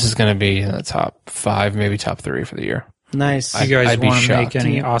yeah, this is going to be in the top 5, maybe top 3 for the year. Nice. You guys I'd be want to make shocked.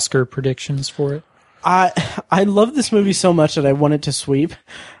 any Oscar predictions for it? I love this movie so much that I want it to sweep.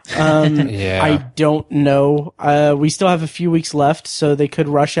 I don't know. We still have a few weeks left, so they could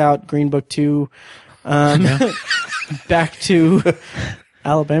rush out Green Book 2 back to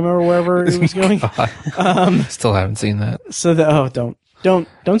Alabama or wherever it was going. Still haven't seen that. So don't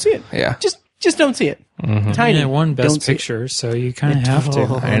see it. Yeah. Just don't see it. Tiny. It won Best Don't see it. Picture, so you kind of have to.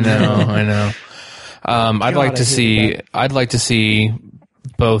 I know. I'd like to see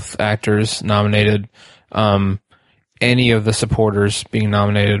both actors nominated. Any of the supporters being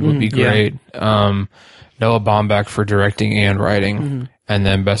nominated would be great. Noah Baumbach for directing and writing, and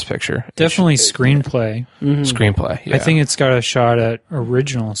then Best Picture. Definitely screenplay. Screenplay. Yeah. I think it's got a shot at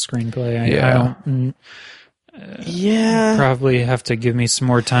original screenplay. I don't. Probably have to give me some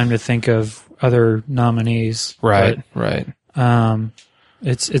more time to think of other nominees. Right.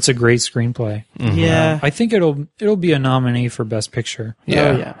 It's a great screenplay. Yeah. I think it'll be a nominee for Best Picture.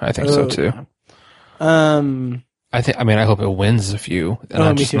 Yeah, I think so too. I hope it wins a few,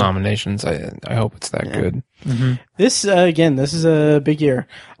 not me just too. nominations. I hope it's that good. Mm-hmm. This this is a big year.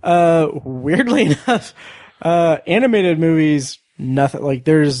 Weirdly enough, animated movies, nothing like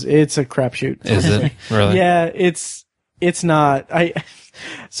it's a crapshoot. Is it really? Yeah, it's not.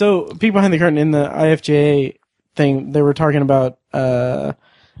 So Peek Behind the Curtain in the IFJA thing, they were talking about so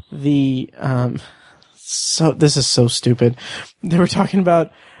this is so stupid. They were talking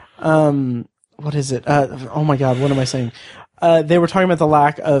about what is it? Oh my god, what am I saying? They were talking about the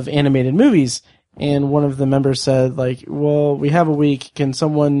lack of animated movies, and one of the members said, like, well, we have a week. Can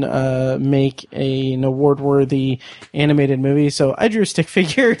someone make an award-worthy animated movie? So I drew a stick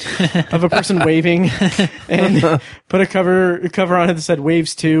figure of a person waving and put a cover on it that said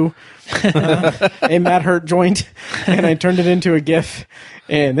Waves 2, a Matt Hurt joint, and I turned it into a GIF,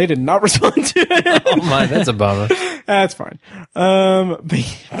 and they did not respond to it. Oh my, that's a bummer. That's fine.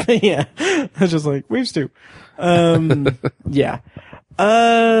 But yeah, I was just like, Waves 2. Yeah.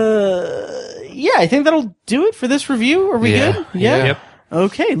 Yeah, I think that'll do it for this review. Are we good? Yeah. Yep.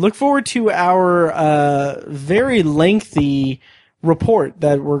 Okay. Look forward to our very lengthy report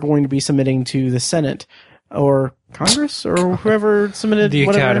that we're going to be submitting to the Senate or Congress or whoever submitted The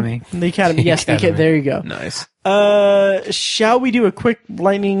whatever. Academy. The Academy. Yes, Academy. there you go. Nice. Shall we do a quick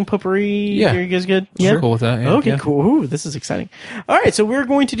lightning potpourri? Yeah. Are you guys good? Sure. Cool with that. Yeah. Okay, cool. Ooh, this is exciting. All right, so we're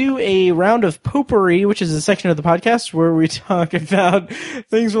going to do a round of potpourri, which is a section of the podcast where we talk about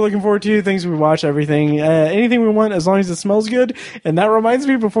things we're looking forward to, things we watch, everything, anything we want, as long as it smells good. And that reminds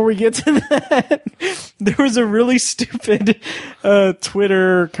me, before we get to that, there was a really stupid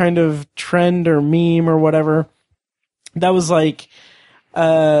Twitter kind of trend or meme or whatever that was like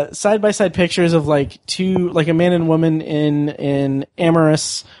side-by-side pictures of like a man and woman in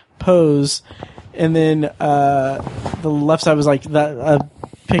amorous pose, and then the left side was like a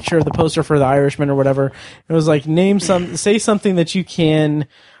picture of the poster for The Irishman or whatever. It was like, say something that you can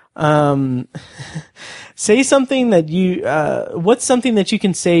say something that you what's something that you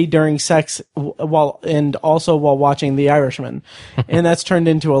can say during sex while watching The Irishman. And that's turned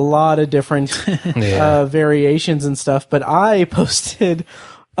into a lot of different variations and stuff. But I posted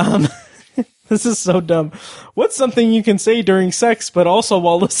this is so dumb. What's something you can say during sex but also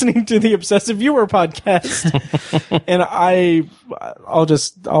while listening to the Obsessive Viewer podcast? And I'll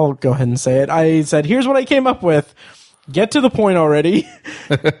go ahead and say it. I said, here's what I came up with. Get to the point already.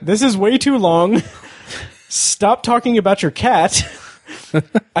 This is way too long. Stop talking about your cat.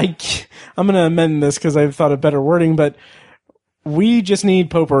 I'm going to amend this because I've thought of better wording, but we just need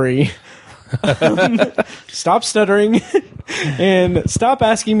potpourri. Stop stuttering and stop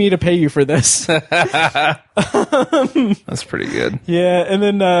asking me to pay you for this. That's pretty good. Yeah, and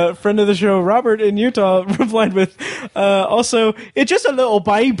then friend of the show Robert in Utah replied with also, it's just a little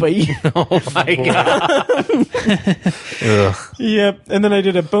baby. Oh my god. Yep. And then I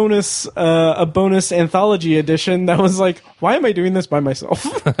did a bonus anthology edition that was like, why am I doing this by myself?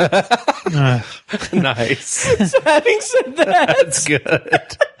 Nice. So having said that, that's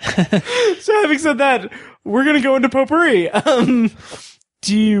good. So having said that, we're gonna go into potpourri. Who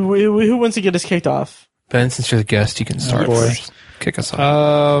wants to get us kicked off? Ben, since you're the guest, you can start first. Kick us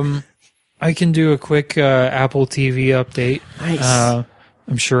off. I can do a quick Apple TV update. Nice.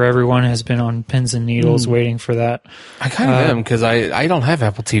 I'm sure everyone has been on pins and needles waiting for that. I kind of am, because I don't have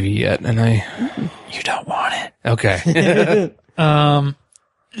Apple TV yet, and You don't want it. Okay.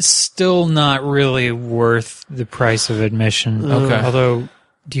 It's still not really worth the price of admission. Okay. Although,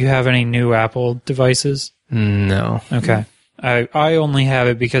 do you have any new Apple devices? No. Okay. I only have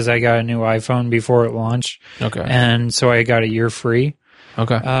it because I got a new iPhone before it launched. Okay. And so I got a year free.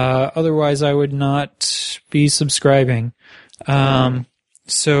 Okay. Otherwise, I would not be subscribing.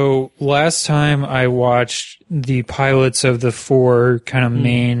 So last time I watched the pilots of the 4 kind of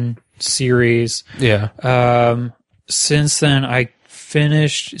main series. Yeah. Since then, I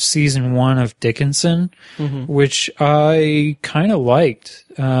finished season 1 of Dickinson, which I kind of liked,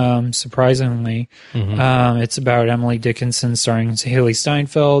 surprisingly. It's about Emily Dickinson starring Haley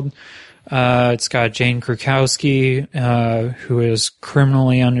Steinfeld. It's got Jane Krakowski, who is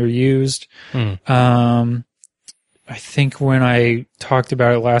criminally underused. I think when I talked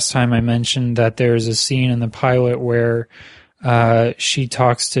about it last time, I mentioned that there's a scene in the pilot where she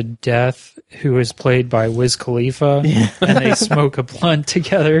talks to Death, who is played by Wiz Khalifa, and they smoke a blunt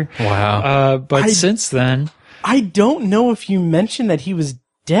together. Wow. But since then, I don't know if you mentioned that he was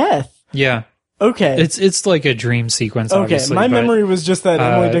Death. yeah, Okay. it's like a dream sequence. Okay, Obviously, my but- memory was just that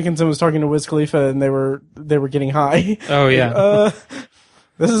Emily Dickinson was talking to Wiz Khalifa and they were getting high. Oh yeah.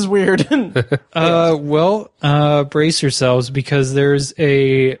 This is weird. Well, brace yourselves because there's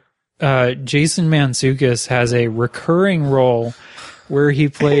a Jason Mantzoukas has a recurring role where he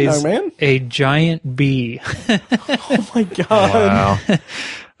plays a giant bee. Oh my god! Wow.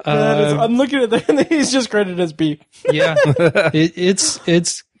 I'm looking at that, and he's just credited as B. Yeah,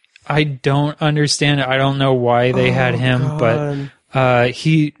 it's. I don't understand it. I don't know why they had him, God. but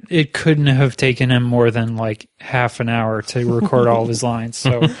it couldn't have taken him more than like half an hour to record all of his lines.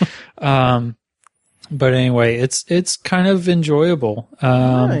 So, but anyway, it's kind of enjoyable.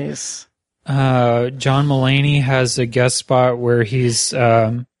 Nice. John Mulaney has a guest spot where he's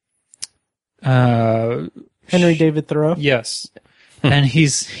Henry David Thoreau. Yes. And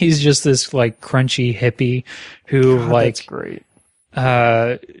he's just this like crunchy hippie who That's great.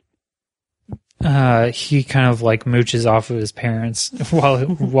 He kind of like mooches off of his parents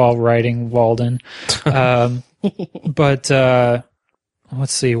while writing Walden. But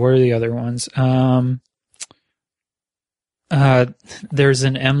let's see, what are the other ones? There's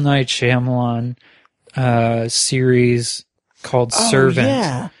an M. Night Shyamalan series called Servant.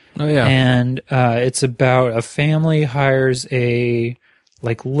 Yeah. Oh yeah. And it's about a family hires a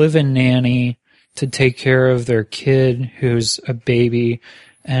like live-in nanny to take care of their kid who's a baby,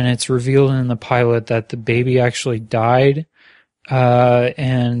 and it's revealed in the pilot that the baby actually died,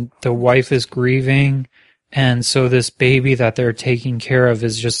 and the wife is grieving, and so this baby that they're taking care of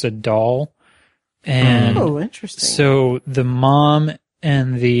is just a doll. And interesting. So the mom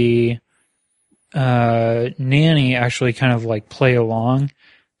and the nanny actually kind of like play along,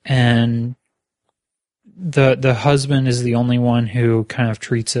 and the husband is the only one who kind of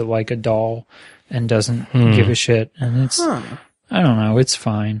treats it like a doll and doesn't give a shit. And it's, I don't know, it's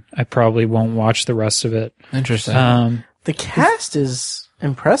fine. I probably won't watch the rest of it. Interesting. The cast is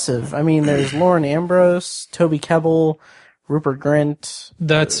impressive. I mean, there's Lauren Ambrose, Toby Kebbell, Rupert Grint.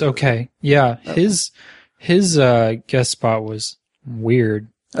 That's okay. Yeah, his guest spot was weird.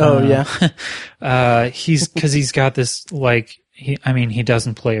 Oh yeah. He's got this like he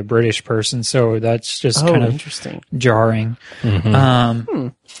doesn't play a British person, so that's just kind of interesting, jarring. Mm-hmm.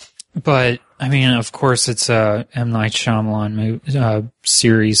 But I mean, of course, it's a M. Night Shyamalan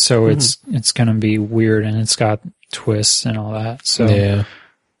series, so it's going to be weird, and it's got twists and all that. So yeah.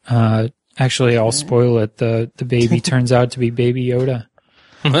 Actually, I'll spoil it. The baby turns out to be Baby Yoda.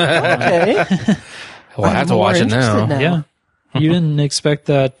 Okay. Well, I have to watch it now. Yeah. You didn't expect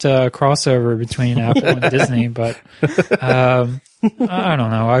that crossover between Apple and Disney, but I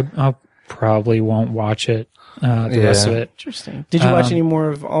don't know. I probably won't watch it, the rest of it. Interesting. Did you watch any more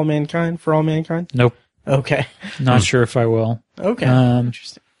of All Mankind, For All Mankind? Nope. Okay. Not sure if I will. Okay.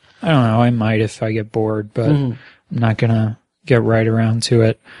 Interesting. I don't know. I might if I get bored, but I'm not going to get right around to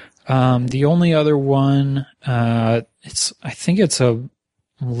it. The only other one, I think it's a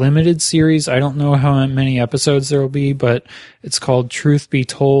limited series. I don't know how many episodes there will be, but it's called Truth Be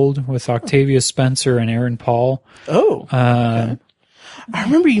Told with Octavia Spencer and Aaron Paul. Oh, okay. I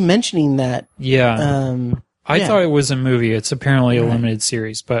remember you mentioning that. Yeah. I thought it was a movie. It's apparently a limited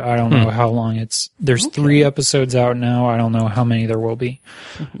series, but I don't know how long it's. There's 3 episodes out now. I don't know how many there will be.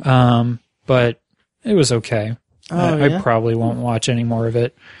 But it was okay. I probably won't watch any more of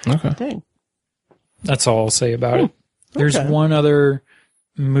it. Okay. Dang. That's all I'll say about it. There's one other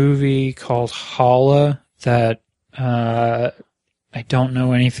movie called Hala that I don't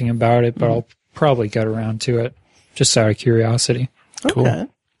know anything about it, but I'll probably get around to it just out of curiosity. Okay.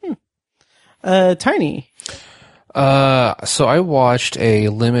 Cool. Tiny. So I watched a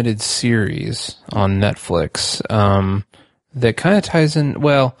limited series on Netflix that kind of ties in.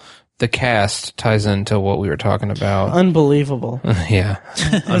 Well, the cast ties into what we were talking about. Unbelievable. Yeah.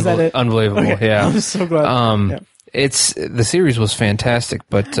 Is that it? Unbelievable. Okay. Yeah. I'm so glad. The series was fantastic,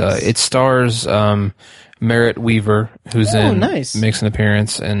 but it stars Merritt Weaver, who's makes an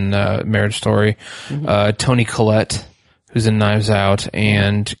appearance in Marriage Story, Toni Collette, who's in Knives Out,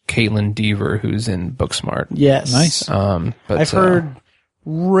 and Caitlin Dever, who's in Booksmart. Yes. Nice. But I've heard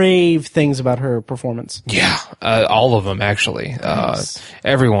rave things about her performance. Yeah, all of them actually. Nice.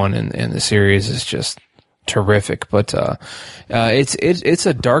 Everyone in the series is just terrific, but it's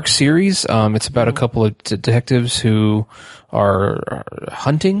a dark series. It's about a couple of detectives who are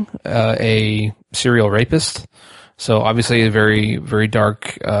hunting a serial rapist. So obviously very, very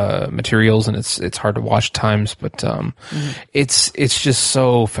dark materials, and it's hard to watch at times, but it's just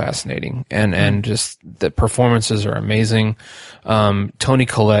so fascinating, and just the performances are amazing. Toni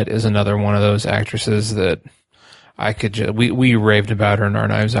Collette is another one of those actresses that I could we raved about her in our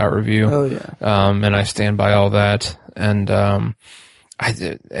Knives Out review. Oh yeah. And I stand by all that, and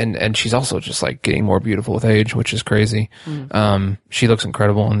and she's also just like getting more beautiful with age, which is crazy. She looks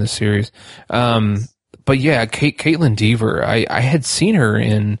incredible in this series. But yeah, Caitlin Dever, I had seen her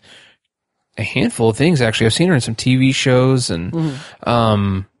in a handful of things, actually. I've seen her in some TV shows, and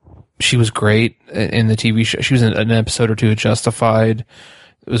she was great in the TV show. She was in an episode or two of Justified.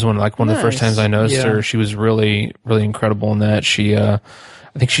 It was one of the first times I noticed her. She was really, really incredible in that. She, I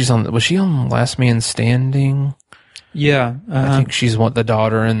think was she on Last Man Standing? Yeah. I think she's the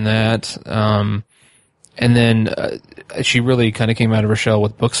daughter in that. And then she really kind of came out of her shell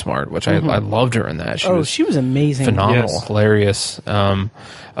with Booksmart, which I loved her in that. She was amazing. Phenomenal, hilarious.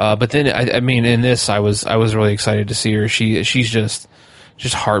 But then, I mean, in this, I was really excited to see her. She's just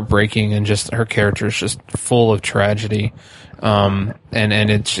heartbreaking, and just her character is just full of tragedy. And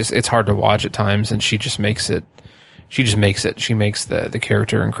it's hard to watch at times, and she makes it. She makes the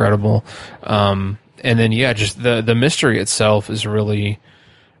character incredible. And then, just the mystery itself is really,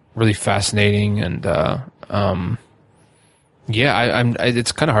 really fascinating, and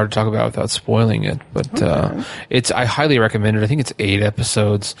it's kind of hard to talk about without spoiling it, but I highly recommend it. I think it's 8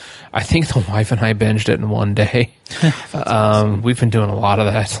 episodes. I think the wife and I binged it in one day. Awesome. We've been doing a lot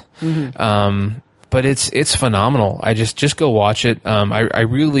of that. But it's phenomenal. I just go watch it. I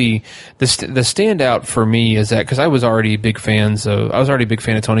really the standout for me is that, because I was already a big fan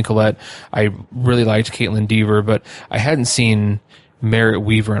of Toni Collette. I really liked Caitlin Dever, but I hadn't seen Merritt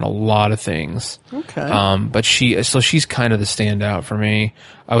Weaver in a lot of things. Okay. But she's kind of the standout for me.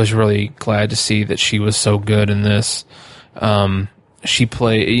 I was really glad to see that she was so good in this. There's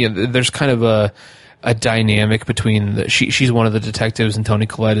kind of a dynamic between she's one of the detectives and Toni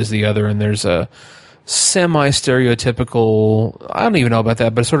Collette is the other, and there's a semi-stereotypical, I don't even know about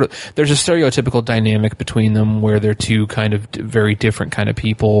that, but there's a stereotypical dynamic between them where they're two kind of very different kind of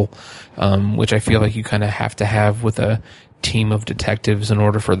people, which I feel like you kind of have to have with a team of detectives in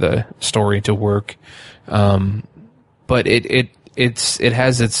order for the story to work. But it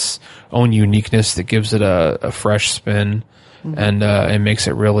has its own uniqueness that gives it a fresh spin, and it makes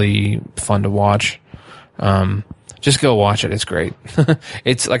it really fun to watch. Just go watch it. It's great.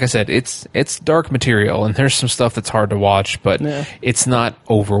 It's like I said, it's dark material, and there's some stuff that's hard to watch, but it's not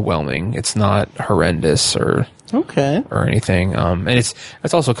overwhelming. It's not horrendous or anything. And it's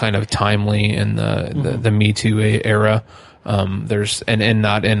also kind of timely in the Me Too era. There's and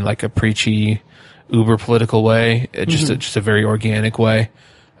not in like a preachy, uber political way. Just a very organic way.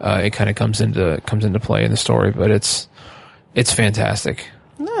 It kind of comes into play in the story, but it's fantastic.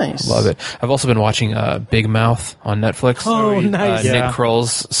 Nice. Love it. I've also been watching Big Mouth on Netflix. Oh, nice. Nick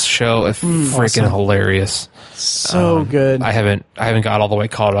Kroll's show. It's freaking hilarious. So good. I haven't got all the way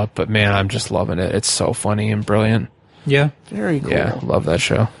caught up, but man, I'm just loving it. It's so funny and brilliant. Yeah. Very cool. Yeah, love that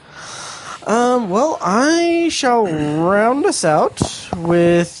show. Well, I shall round us out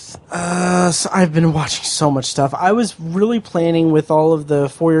with... so I've been watching so much stuff. I was really planning with all of the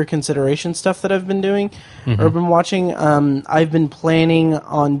For Your Consideration stuff that I've been doing, or been watching. I've been planning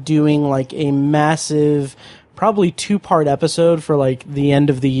on doing like a massive, probably 2-part episode for like the end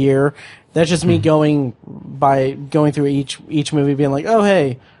of the year. That's just me going through each movie, being like, oh,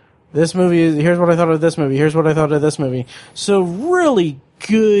 hey, this movie, here's what I thought of this movie, here's what I thought of this movie. So really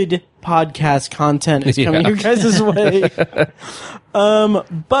good podcast content is coming your guys' way.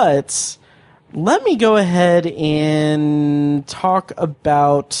 But let me go ahead and talk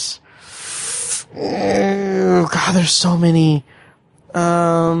about... Oh, God, there's so many.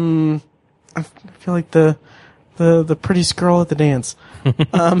 I feel like the prettiest girl at the dance.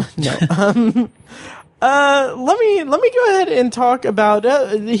 No. Let me go ahead and talk about...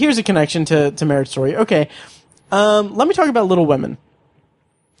 here's a connection to Marriage Story. Okay. Let me talk about Little Women.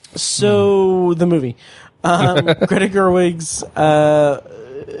 So, the movie. Greta Gerwig's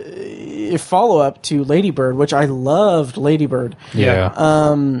follow-up to Lady Bird, which I loved Lady Bird. Yeah.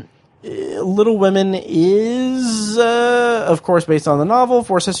 Little Women is, of course, based on the novel.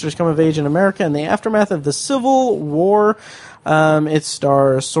 4 sisters come of age in America in the aftermath of the Civil War. It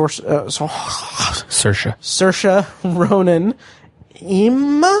stars Saoirse Ronan,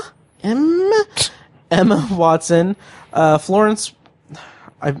 Emma Watson, Florence...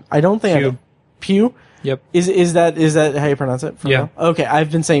 I don't think Pugh. Yep. Is that how you pronounce it? Yeah. Okay,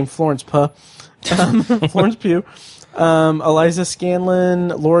 I've been saying Florence Pugh. Florence Pugh. Eliza Scanlon,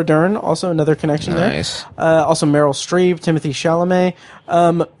 Laura Dern, also another connection there. Nice. Also Meryl Streep, Timothy Chalamet.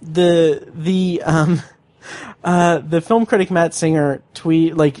 The film critic Matt Singer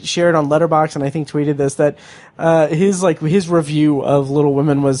shared on Letterboxd, and I think tweeted this, that his review of Little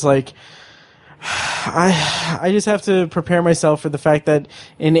Women was like, I just have to prepare myself for the fact that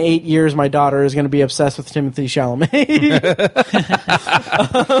in 8 years my daughter is going to be obsessed with Timothy Chalamet.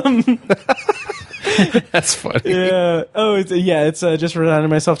 That's funny. Yeah. Oh, it's just reminding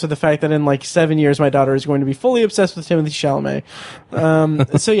myself to the fact that in like 7 years, my daughter is going to be fully obsessed with Timothée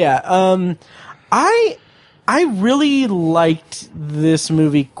Chalamet. I really liked this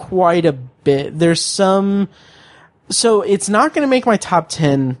movie quite a bit. So it's not going to make my top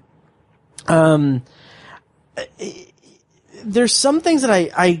 10. There's some things that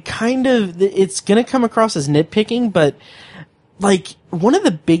I kind of, it's going to come across as nitpicking, but like one of the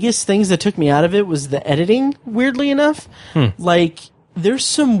biggest things that took me out of it was the editing, weirdly enough. Like there's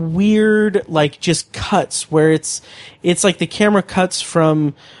some weird, like just cuts where it's like the camera cuts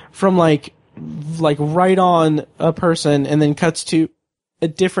from like right on a person and then cuts to a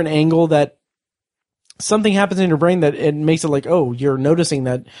different angle that something happens in your brain that it makes it like, oh, you're noticing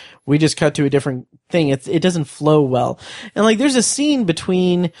that we just cut to a different thing. It doesn't flow well. And like, there's a scene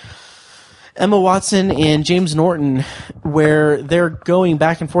between Emma Watson and James Norton where they're going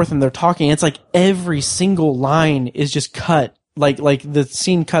back and forth and they're talking. It's like every single line is just cut. Like the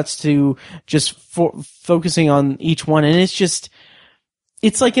scene cuts to just focusing on each one. And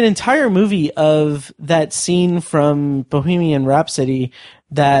it's like an entire movie of that scene from Bohemian Rhapsody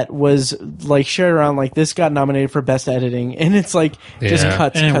that was like shared around, like this got nominated for best editing, and it's like just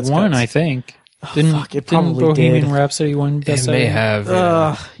cuts, and cuts, it won, cuts. I think. It probably Bohemian did. Rhapsody won best It may editing?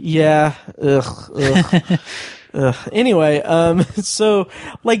 have. Yeah. Ugh. Ugh. Anyway, so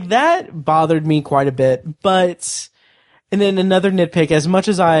like that bothered me quite a bit, and then another nitpick, as much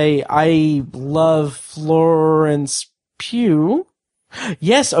as I love Florence Pugh.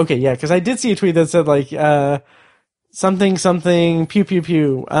 Yes, okay, yeah, because I did see a tweet that said like something pew pew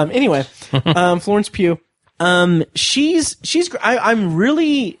pew. Anyway, Florence Pugh. I'm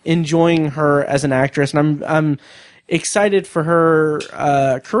really enjoying her as an actress, and I'm excited for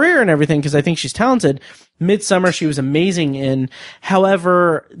her career and everything because I think she's talented. Midsummer, she was amazing in.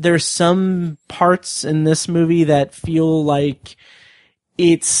 However, there's some parts in this movie that feel like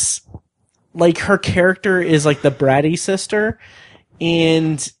it's like her character is like the bratty sister.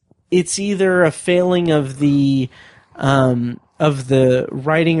 And it's either a failing of the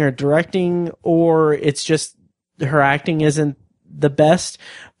writing or directing, or it's just her acting isn't the best.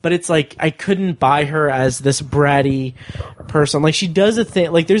 But it's like I couldn't buy her as this bratty person. Like she does a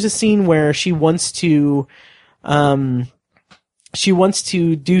thing. Like there's a scene where she wants to do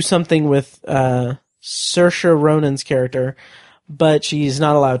something with Saoirse Ronan's character, but she's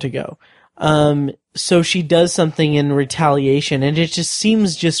not allowed to go. So she does something in retaliation, and it just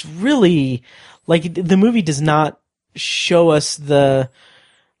seems just really like the movie does not show us the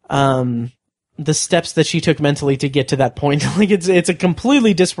steps that she took mentally to get to that point. Like it's a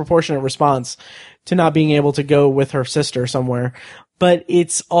completely disproportionate response to not being able to go with her sister somewhere, but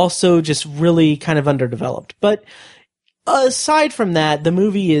it's also just really kind of underdeveloped. But aside from that, the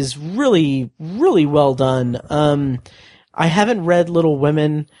movie is really, really well done. I haven't read Little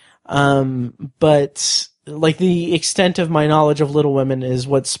Women. But like the extent of my knowledge of Little Women is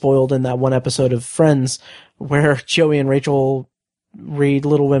what's spoiled in that one episode of Friends where Joey and Rachel read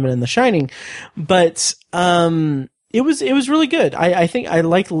Little Women and The Shining. But, it was really good. I think I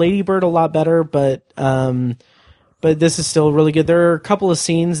like Lady Bird a lot better, but this is still really good. There are a couple of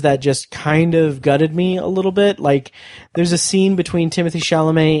scenes that just kind of gutted me a little bit. Like there's a scene between Timothée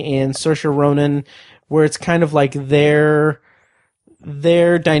Chalamet and Saoirse Ronan where it's kind of like their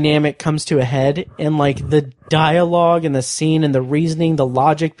dynamic comes to a head, and like the dialogue and the scene and the reasoning, the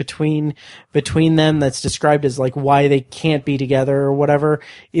logic between them that's described as like why they can't be together or whatever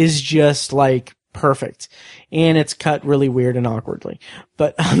is just like perfect. And it's cut really weird and awkwardly,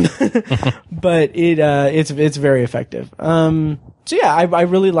 but it's very effective. So yeah, I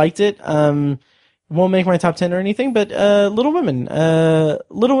really liked it. Won't make my top 10 or anything, but Little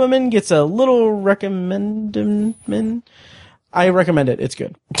Women gets a little recommendment. I recommend it. It's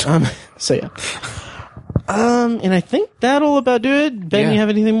good. So yeah. And I think that'll about do it. Ben, Yeah. You have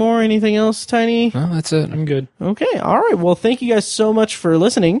anything more? Anything else, Tiny? No, that's it. I'm good. Okay. All right. Well, thank you guys so much for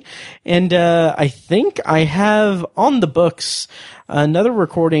listening. And, I think I have on the books another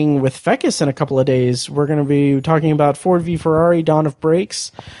recording with Fecus in a couple of days. We're going to be talking about Ford v Ferrari, Dawn of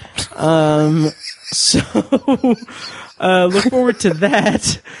Brakes. So, look forward to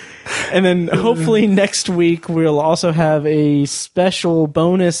that. And then hopefully next week we'll also have a special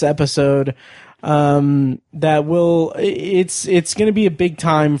bonus episode that will it's going to be a big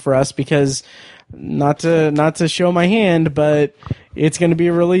time for us because not to show my hand, but it's going to be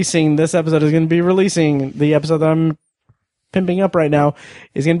releasing the episode that I'm pimping up right now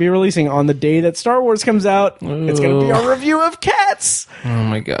is going to be releasing on the day that Star Wars comes out. Ooh. It's going to be our review of Cats. Oh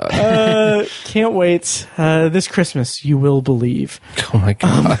my god. Can't wait. This Christmas you will believe. Oh my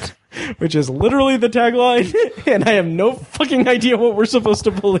god. which is literally the tagline, and I have no fucking idea what we're supposed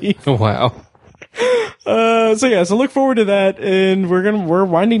to believe. Wow. So look forward to that, and we're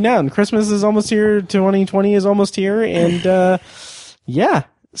winding down. Christmas is almost here. 2020 is almost here, and yeah.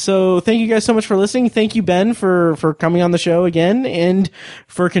 So thank you guys so much for listening. Thank you, Ben, for coming on the show again and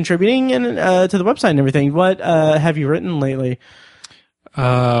for contributing and to the website and everything. What have you written lately?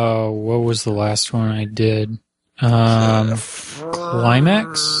 What was the last one I did?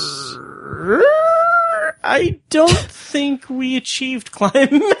 Climax? I don't think we achieved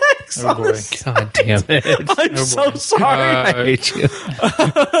climax. Oh boy. God damn it. I'm so sorry. I hate you.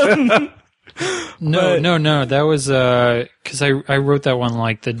 No. That was because I wrote that one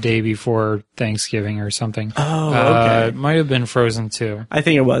like the day before Thanksgiving or something. Oh, okay. It might have been Frozen 2. I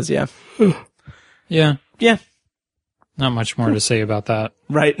think it was, yeah. Yeah. Yeah. Not much more to say about that.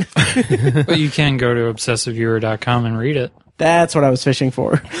 Right. But you can go to obsessiveviewer.com and read it. That's what I was fishing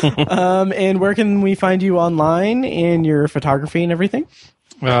for. And where can we find you online and your photography and everything?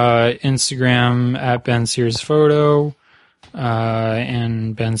 Instagram at Ben Sears Photo,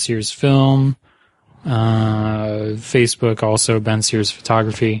 and Ben Sears Film. Facebook also Ben Sears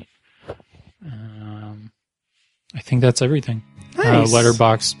Photography. I think that's everything. Nice.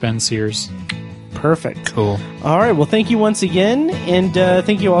 Letterboxd Ben Sears. Perfect. Cool. All right. Well, thank you once again, and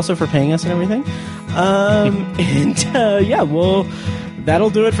thank you also for paying us and everything. Well, that'll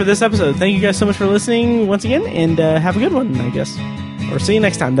do it for this episode. Thank you guys so much for listening once again, and have a good one, I guess. Or see you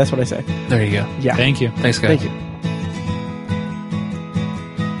next time. That's what I say. There you go. Yeah. Thank you. Thanks, guys. Thank you.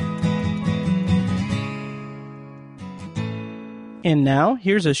 And now,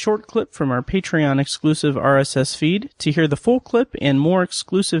 here's a short clip from our Patreon exclusive RSS feed. To hear the full clip and more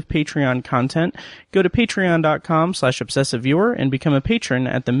exclusive Patreon content, go to patreon.com/obsessiveviewer and become a patron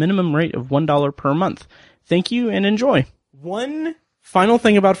at the minimum rate of $1 per month. Thank you and enjoy. One final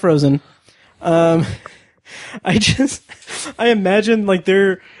thing about Frozen. I imagine like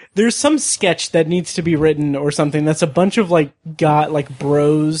there's some sketch that needs to be written or something that's a bunch of bros,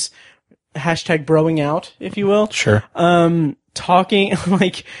 #broing out, if you will. Sure. Talking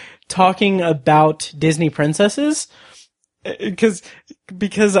about Disney princesses, because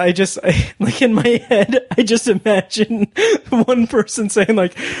in my head, I just imagine one person saying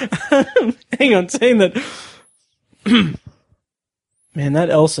saying that, man, that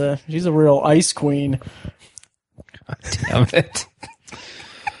Elsa, she's a real ice queen. God damn it.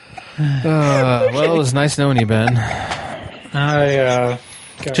 Well, it was nice knowing you, Ben.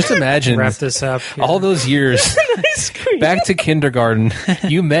 Just imagine wrap this up here. All those years back to kindergarten.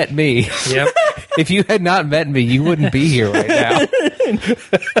 You met me. Yep. If you had not met me, you wouldn't be here right now.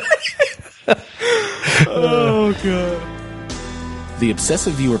 Oh, God. The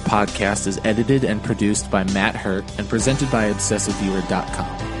Obsessive Viewer podcast is edited and produced by Matt Hurt and presented by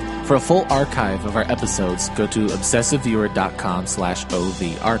ObsessiveViewer.com. For a full archive of our episodes, go to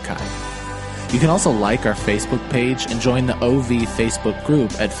ObsessiveViewer.com/OV archive. You can also like our Facebook page and join the OV Facebook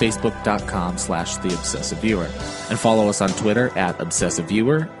group at facebook.com/theobsessiveviewer. And follow us on Twitter at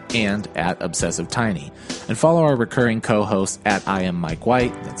ObsessiveViewer and at ObsessiveTiny. And follow our recurring co-hosts at I am Mike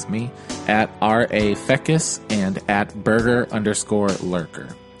White, that's me, at R.A. Feckus, and at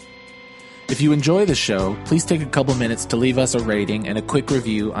Burger_Lurker. If you enjoy the show, please take a couple minutes to leave us a rating and a quick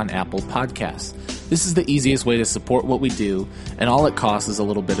review on Apple Podcasts. This is the easiest way to support what we do, and all it costs is a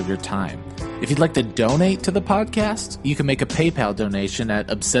little bit of your time. If you'd like to donate to the podcast, you can make a PayPal donation at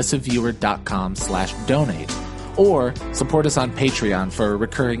obsessiveviewer.com/donate. Or support us on Patreon for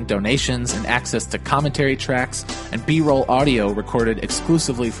recurring donations and access to commentary tracks and B-roll audio recorded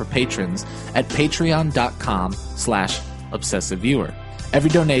exclusively for patrons at patreon.com/obsessiveviewer. Every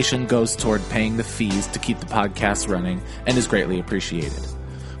donation goes toward paying the fees to keep the podcast running and is greatly appreciated.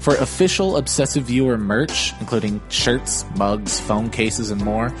 For official Obsessive Viewer merch, including shirts, mugs, phone cases, and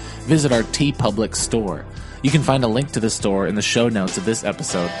more, visit our TeePublic store. You can find a link to the store in the show notes of this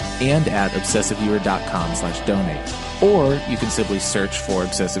episode and at obsessiveviewer.com/donate. Or you can simply search for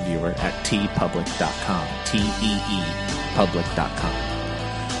Obsessive Viewer at teepublic.com, T-E-E, public.com.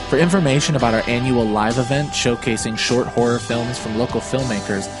 For information about our annual live event showcasing short horror films from local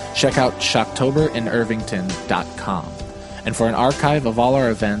filmmakers, check out shocktoberInIrvington.com. And for an archive of all our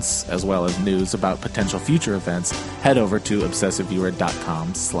events, as well as news about potential future events, head over to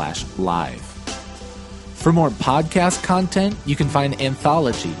obsessiveviewer.com/live. For more podcast content, you can find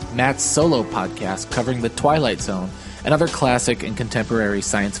Anthology, Matt's solo podcast covering The Twilight Zone and other classic and contemporary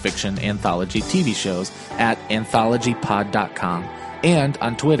science fiction anthology TV shows at anthologypod.com and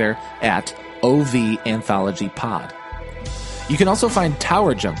on Twitter at OVAnthologyPod. You can also find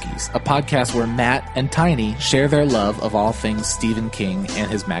Tower Junkies, a podcast where Matt and Tiny share their love of all things Stephen King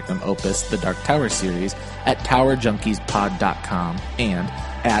and his magnum opus, the Dark Tower series, at towerjunkiespod.com and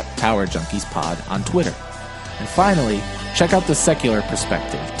at towerjunkiespod on Twitter. And finally, check out The Secular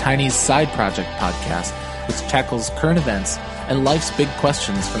Perspective, Tiny's side project podcast, which tackles current events and life's big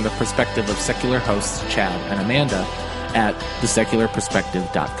questions from the perspective of secular hosts Chad and Amanda at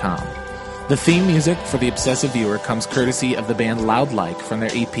thesecularperspective.com. The theme music for The Obsessive Viewer comes courtesy of the band Loud Like from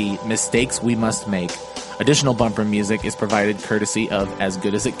their EP Mistakes We Must Make. Additional bumper music is provided courtesy of As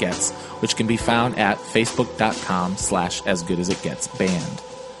Good As It Gets, which can be found at facebook.com/asgoodasitgetsband.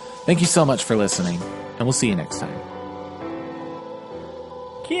 Thank you so much for listening, and we'll see you next time.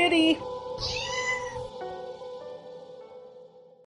 Kitty!